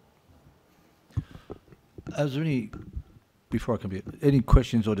councillor. Is there any, before I come any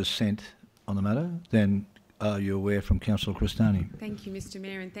questions or dissent on the matter? Then are you aware from Councillor Cristani? Thank you, Mr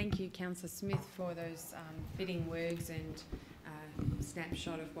Mayor, and thank you, Councillor Smith, for those fitting words and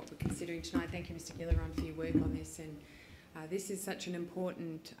snapshot of what we're considering tonight. Thank you, Mr Gilleron, for your work on this. And this is such an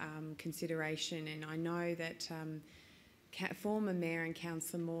important consideration, and I know that former Mayor and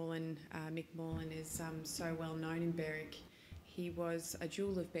Councillor Moreland, Mick Moreland, is so well known in Berwick. He was a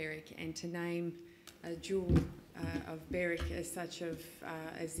jewel of Berwick, and to name a jewel of Berwick as such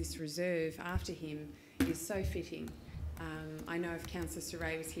as this reserve after him is so fitting. I know if Councillor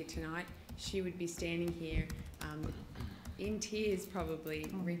Saray was here tonight, she would be standing here in tears probably,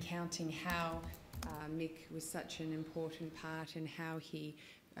 recounting how Mick was such an important part and how he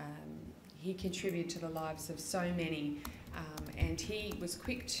contributed to the lives of so many, and he was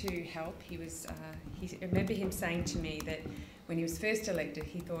quick to help. I remember him saying to me that when he was first elected,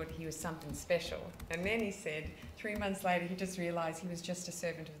 he thought he was something special, and then he said 3 months later he just realised he was just a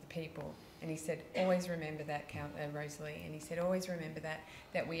servant of the people. And he said, always remember that, Rosalie, and he said, always remember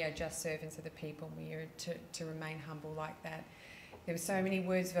that we are just servants of the people, and we are to remain humble like that. There were so many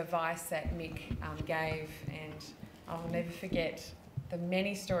words of advice that Mick gave, and I'll never forget the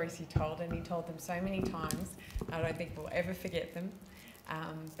many stories he told, and he told them so many times, I don't think we'll ever forget them.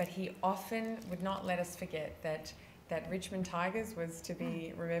 But he often would not let us forget that Richmond Tigers was to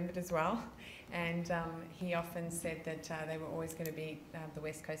be remembered as well. And he often said that they were always going to be the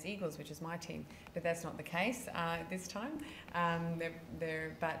West Coast Eagles, which is my team, but that's not the case this time.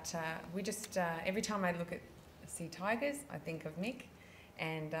 We just, every time I see Tigers, I think of Mick,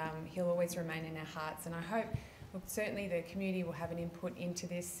 and he'll always remain in our hearts. And I hope, look, certainly the community will have an input into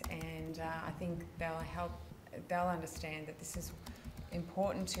this, and I think they'll understand that this is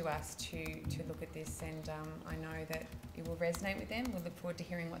important to us to look at this, and I know that it will resonate with them. We'll look forward to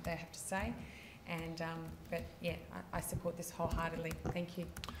hearing what they have to say. And but yeah, I support this wholeheartedly. Thank you.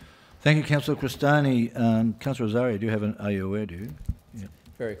 Thank you, Councillor Cristani. Councillor Rosario, do you have are you aware, do you? Yeah.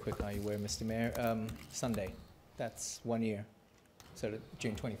 Very quick, are you aware, Mr Mayor? Sunday, that's 1 year, so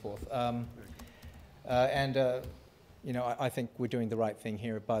June 24th. You know, I think we're doing the right thing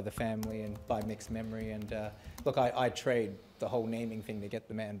here by the family and by Mick's memory. And look, I'd trade the whole naming thing to get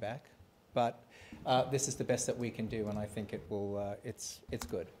the man back, but this is the best that we can do, and I think it will. It's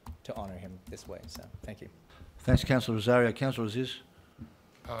good to honour him this way. So thank you. Thanks, Councillor Rosario. Councillor Aziz.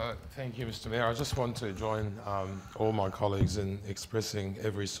 Thank you, Mr Mayor. I just want to join all my colleagues in expressing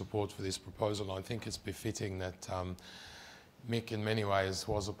every support for this proposal. I think it's befitting that Mick in many ways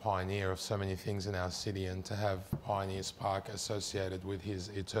was a pioneer of so many things in our city, and to have Pioneers Park associated with his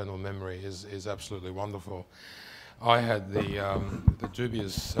eternal memory is absolutely wonderful. I had the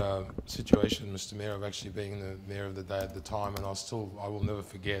dubious situation, Mr Mayor, of actually being the Mayor of the day at the time, and I will never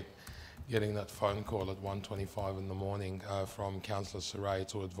forget getting that phone call at 1:25 in the morning from Councillor Saray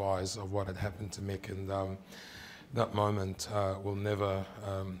to advise of what had happened to Mick, and that moment will never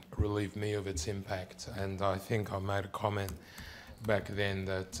relieve me of its impact. And I think I made a comment back then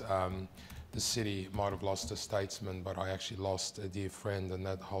that the city might have lost a statesman, but I actually lost a dear friend, and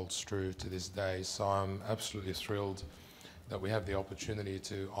that holds true to this day. So I'm absolutely thrilled that we have the opportunity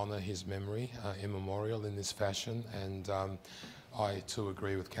to honour his memory in memorial in this fashion. And I too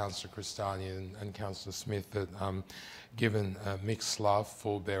agree with Councillor Cristani and Councillor Smith that given Mick's love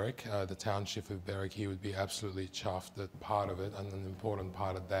for Berwick, the township of Berwick, he would be absolutely chuffed that part of it, and an important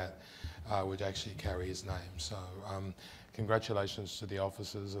part of that, would actually carry his name. So congratulations to the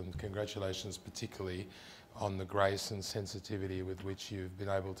officers, and congratulations particularly on the grace and sensitivity with which you've been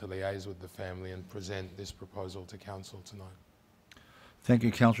able to liaise with the family and present this proposal to council tonight. Thank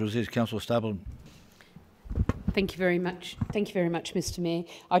you, Councillor Aziz. Councillor Stapleton. Thank you very much. Thank you very much, Mr Mayor.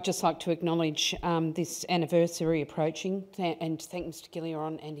 I'd just like to acknowledge this anniversary approaching and thank Mr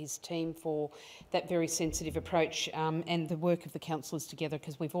Gilleron and his team for that very sensitive approach and the work of the councillors together,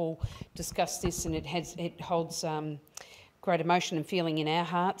 because we've all discussed this, and it holds great emotion and feeling in our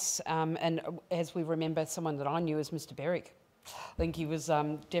hearts. And as we remember someone that I knew as Mr Berwick, I think he was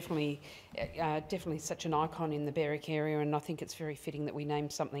definitely such an icon in the Berwick area, and I think it's very fitting that we name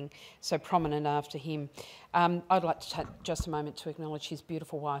something so prominent after him. I'd like to take just a moment to acknowledge his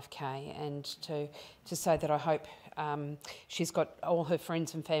beautiful wife, Kay, and to say that I hope she's got all her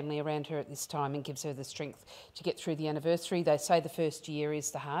friends and family around her at this time and gives her the strength to get through the anniversary. They say the first year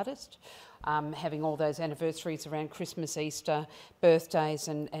is the hardest, having all those anniversaries around Christmas, Easter, birthdays,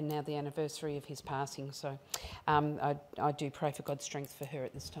 and now the anniversary of his passing. So I do pray for God's strength for her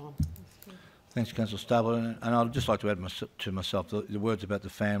at this time. Thanks, Councillor Stable. And I'd just like to add to myself the words about the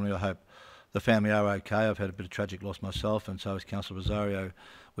family. I hope the family are okay. I've had a bit of tragic loss myself, and so has Councillor Rosario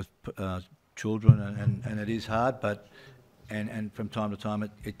with children, and it is hard, but and from time to time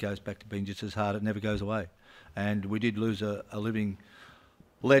it goes back to being just as hard. It never goes away. And we did lose a living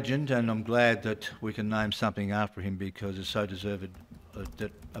legend, and I'm glad that we can name something after him because it's so deserved.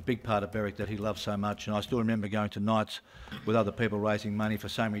 That a big part of Berwick that he loved so much, and I still remember going to nights with other people raising money for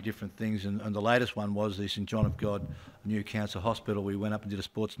so many different things, and the latest one was the St John of God New Cancer Hospital. We went up and did a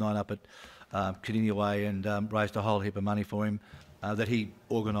sports night up at Cardinia Way and raised a whole heap of money for him that he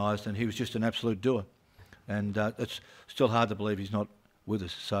organised, and he was just an absolute doer. And it's still hard to believe he's not with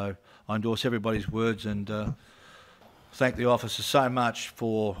us. So I endorse everybody's words and thank the officers so much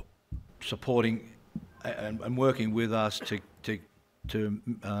for supporting and working with us to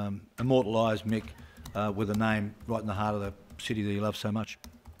immortalise Mick with a name right in the heart of the city that he loves so much.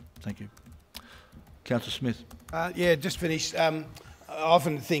 Thank you. Councillor Smith. Yeah, just finish. I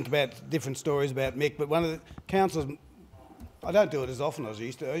often think about different stories about Mick, but one of the councillors, I don't do it as often as I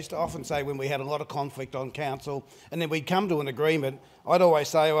used to. I used to often say when we had a lot of conflict on council and then we'd come to an agreement, I'd always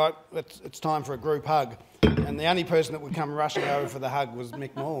say, all right, it's time for a group hug. And the only person that would come rushing over for the hug was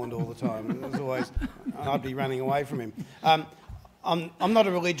Mick Morland all the time. It was always, I'd be running away from him. I'm not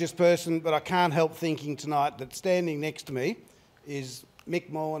a religious person, but I can't help thinking tonight that standing next to me is Mick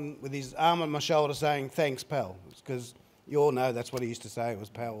Morland with his arm on my shoulder saying, thanks, pal. Because you all know that's what he used to say, it was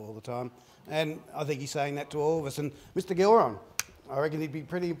pal all the time. And I think he's saying that to all of us. And Mr Gilron, I reckon he'd be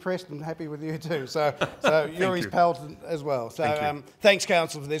pretty impressed and happy with you too. So you're his pal as well. So thanks,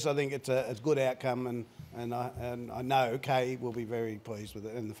 Council, for this. I think it's a good outcome, and I know Kay will be very pleased with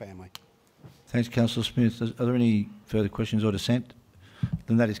it and the family. Thanks, Councillor Smith. Are there any further questions or dissent?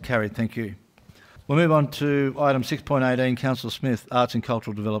 Then that is carried. Thank you. We'll move on to item 6.18, Councillor Smith, Arts and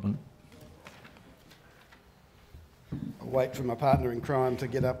Cultural Development. I'll wait for my partner in crime to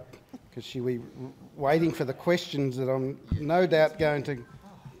get up because she'll be waiting for the questions that I'm no doubt going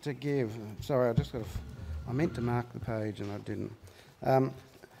to give. Sorry, I meant to mark the page and I didn't.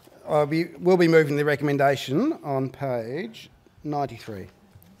 We'll be moving the recommendation on page 93.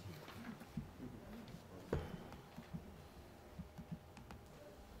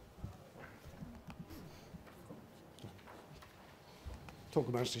 Talk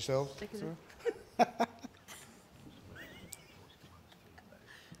amongst yourselves.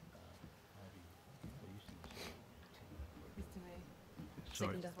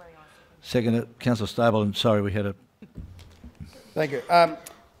 Sorry. Second, Councillor Stable, and sorry we had a... Thank you.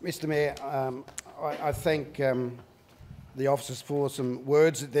 Mr Mayor, I thank the officers for some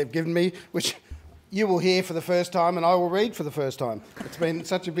words that they've given me, which you will hear for the first time and I will read for the first time. It's been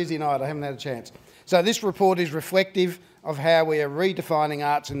such a busy night, I haven't had a chance. So this report is reflective of how we are redefining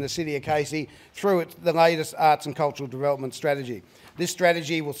arts in the City of Casey through the latest Arts and Cultural Development Strategy. This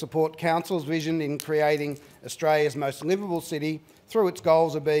strategy will support Council's vision in creating Australia's most livable city through its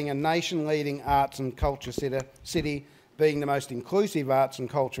goals of being a nation-leading arts and culture city, being the most inclusive arts and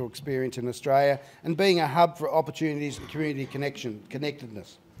cultural experience in Australia, and being a hub for opportunities and community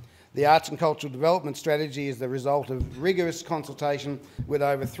connectedness. The Arts and Cultural Development Strategy is the result of rigorous consultation with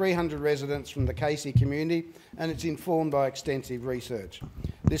over 300 residents from the Casey community, and it's informed by extensive research.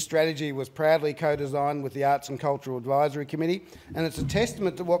 This strategy was proudly co-designed with the Arts and Cultural Advisory Committee, and it's a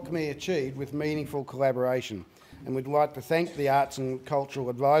testament to what can be achieved with meaningful collaboration. And we'd like to thank the Arts and Cultural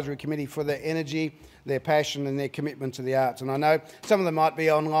Advisory Committee for their energy, their passion and their commitment to the arts. And I know some of them might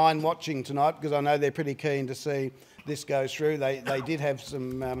be online watching tonight because I know they're pretty keen to see this go through. They did have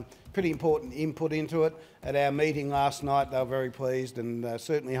some pretty important input into it. At our meeting last night, they were very pleased and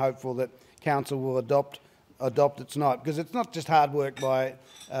certainly hopeful that Council will adopt it tonight, because it's not just hard work by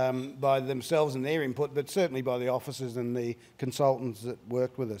themselves and their input, but certainly by the officers and the consultants that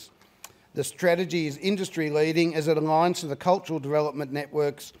worked with us. The strategy is industry-leading as it aligns to the Cultural Development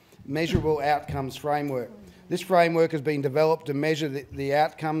Network's Measurable Outcomes Framework. This framework has been developed to measure the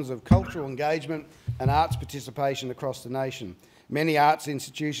outcomes of cultural engagement and arts participation across the nation. Many arts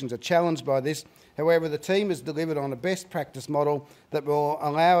institutions are challenged by this. However, the team has delivered on a best practice model that will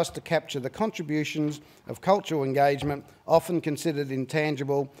allow us to capture the contributions of cultural engagement, often considered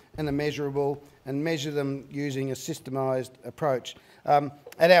intangible and immeasurable, and measure them using a systemised approach.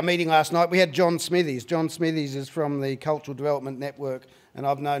 At our meeting last night, we had John Smithies. John Smithies is from the Cultural Development Network, and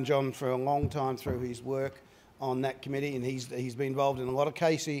I've known John for a long time through his work on that committee, and he's been involved in a lot of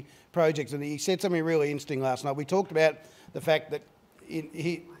Casey projects. And he said something really interesting last night. We talked about the fact that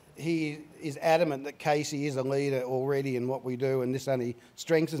he is adamant that Casey is a leader already in what we do, and this only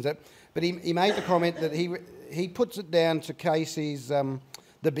strengthens it. But he made the comment that he puts it down to Casey's,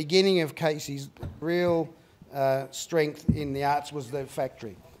 the beginning of Casey's real strength in the arts was the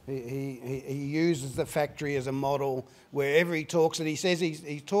factory. He uses the factory as a model wherever he talks, and he says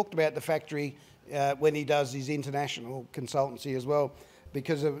he's talked about the factory when he does his international consultancy as well,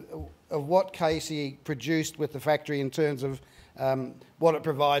 because of what Casey produced with the factory in terms of what it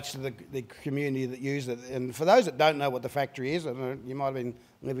provides to the community that use it. And for those that don't know what the factory is, I don't know, you might have been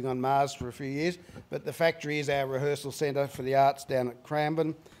living on Mars for a few years, but the factory is our rehearsal centre for the arts down at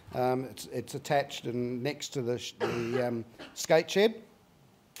Cranbourne. It's attached and next to the skate shed.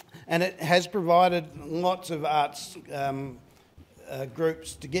 And it has provided lots of arts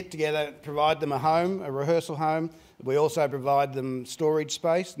groups to get together, provide them a home, a rehearsal home. We also provide them storage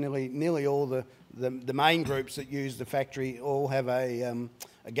space. Nearly all the main groups that use the factory all have a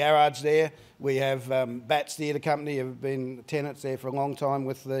garage there. We have Bats Theatre Company have been tenants there for a long time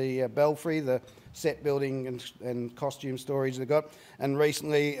with the Belfry, the set building and costume storage they've got. And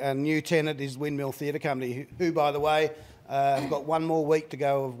recently a new tenant is Windmill Theatre Company, who by the way, have got one more week to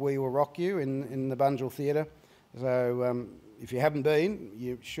go of We Will Rock You in the Bunjil Theatre. So if you haven't been,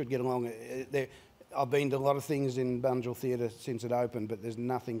 you should get along. I've been to a lot of things in Bunjil Theatre since it opened, but there's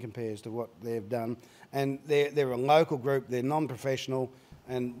nothing compares to what they've done. And they're a local group, they're non-professional,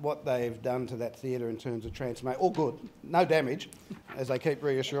 and what they've done to that theatre in terms of transformation, all good, no damage, as they keep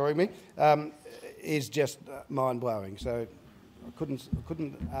reassuring me, is just mind-blowing. So I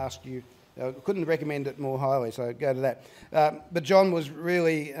couldn't ask you, I couldn't recommend it more highly, so go to that. But John was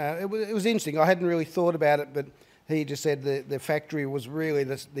really, it was interesting. I hadn't really thought about it, but he just said the factory was really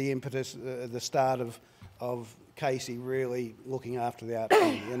the impetus, the start of Casey really looking after the art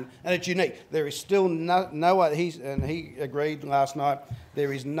community. And it's unique. There is still no other, and he agreed last night,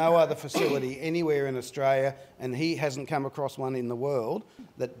 there is no other facility anywhere in Australia, and he hasn't come across one in the world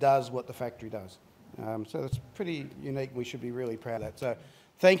that does what the factory does. So that's pretty unique. We should be really proud of that. So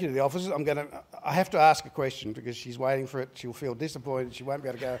thank you to the officers. I have to ask a question because she's waiting for it. She'll feel disappointed. She won't be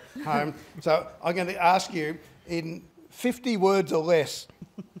able to go home. So I'm going to ask you in 50 words or less,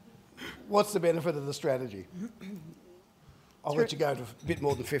 what's the benefit of the strategy? I'll let you go to a bit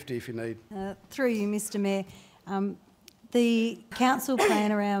more than 50 if you need. Through you, Mr Mayor. The council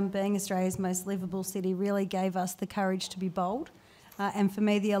plan around being Australia's most livable city really gave us the courage to be bold. And for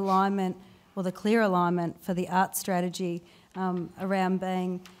me, the alignment, or the clear alignment for the arts strategy around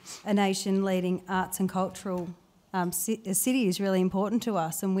being a nation leading arts and cultural city is really important to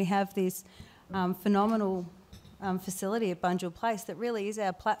us. And we have this phenomenal facility at Bunjil Place that really is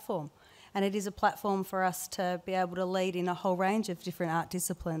our platform. And it is a platform for us to be able to lead in a whole range of different art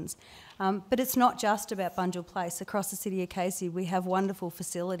disciplines. But it's not just about Bunjil Place. Across the city of Casey, we have wonderful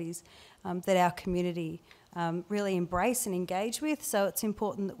facilities that our community really embrace and engage with. So it's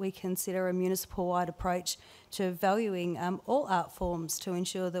important that we consider a municipal-wide approach to valuing all art forms to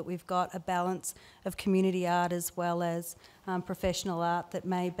ensure that we've got a balance of community art as well as professional art that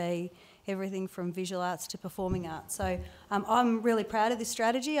may be everything from visual arts to performing arts. So I'm really proud of this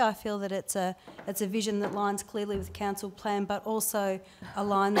strategy. I feel that it's a vision that lines clearly with the council plan, but also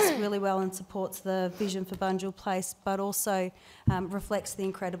aligns really well and supports the vision for Bunjil Place, but also reflects the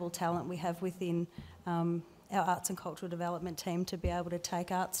incredible talent we have within our arts and cultural development team to be able to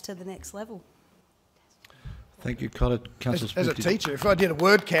take arts to the next level. Thank you, Councillor. As a teacher, if I did a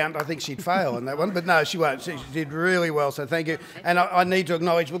word count, I think she'd fail on that one. But no, she won't. She did really well, so thank you. And I need to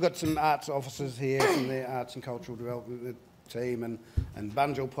acknowledge we've got some arts officers here from the Arts and Cultural Development team and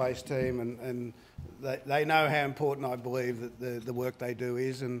Bunjil Place team, and they know how important I believe that the work they do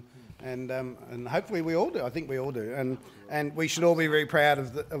is, and hopefully we all do. I think we all do, and we should all be very proud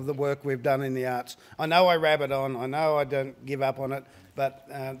of the work we've done in the arts. I know I rabbit on. I know I don't give up on it. But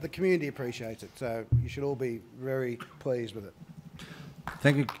the community appreciates it, so you should all be very pleased with it.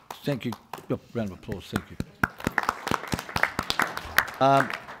 Thank you. Thank you. Oh, round of applause. Thank you.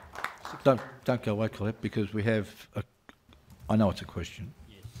 Don't go away, Colette, because we have I know it's a question.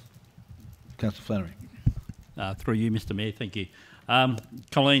 Yes. Councillor Flannery. Through you, Mr Mayor, thank you.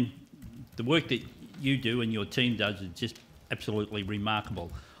 Colleen, the work that you do and your team does is just absolutely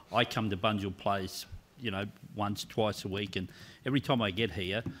remarkable. I come to Bunjil Place, once, twice a week, and every time I get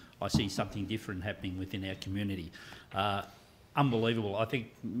here, I see something different happening within our community. Unbelievable. I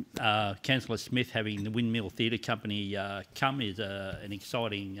think Councillor Smith having the Windmill Theatre Company come is an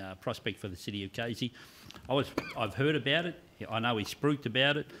exciting prospect for the city of Casey. I've heard about it. I know he spruiked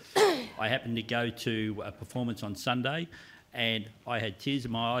about it. I happened to go to a performance on Sunday, and I had tears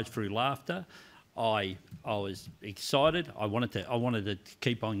in my eyes through laughter. I was excited. I wanted to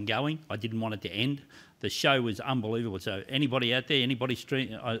keep on going. I didn't want it to end. The show was unbelievable. So anybody out there, anybody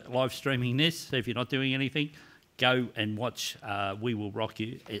live streaming this, if you're not doing anything, go and watch We Will Rock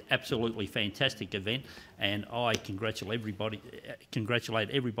You. Absolutely fantastic event, and I congratulate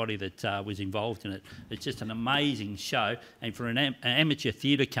everybody that was involved in it. It's just an amazing show, and for an amateur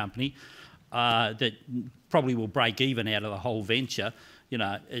theatre company that probably will break even out of the whole venture, you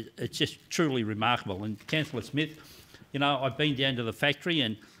know, it's just truly remarkable. And Councillor Smith, you know, I've been down to the factory,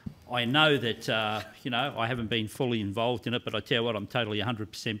 and I know that, you know, I haven't been fully involved in it, but I tell you what, I'm totally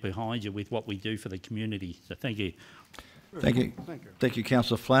 100% behind you with what we do for the community. So thank you. Thank you. Thank you,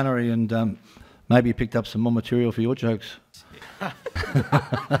 Councillor Flannery, and maybe you picked up some more material for your jokes. No,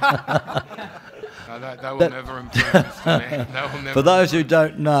 that will never improve, Mr. Mayor. That will never For those who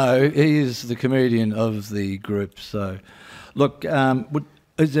don't know, he is the comedian of the group. So, look,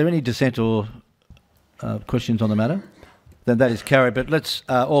 is there any dissent or questions on the matter? Then that is carried. But let's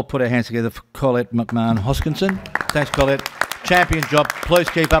all put our hands together for Colette McMahon-Hoskinson. Thanks, Colette. Champion job. Please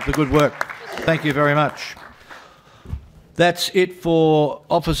keep up the good work. Thank you very much. That's it for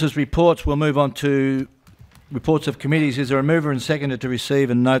officers' reports. We'll move on to reports of committees. Is there a mover and seconder to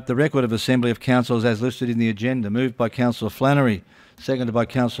receive and note the record of Assembly of Councillors as listed in the agenda? Moved by Councillor Flannery, seconded by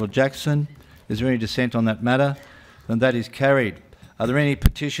Councillor Jackson. Is there any dissent on that matter? Then that is carried. Are there any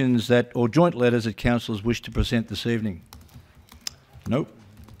petitions or joint letters that councillors wish to present this evening? Nope.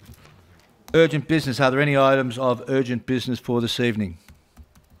 Urgent business. Are there any items of urgent business for this evening?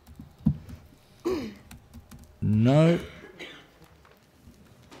 No.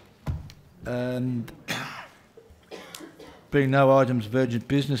 And being no items of urgent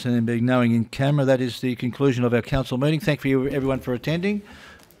business and then being knowing in camera, that is the conclusion of our council meeting. Thank you everyone for attending,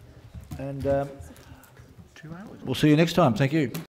 and we'll see you next time. Thank you.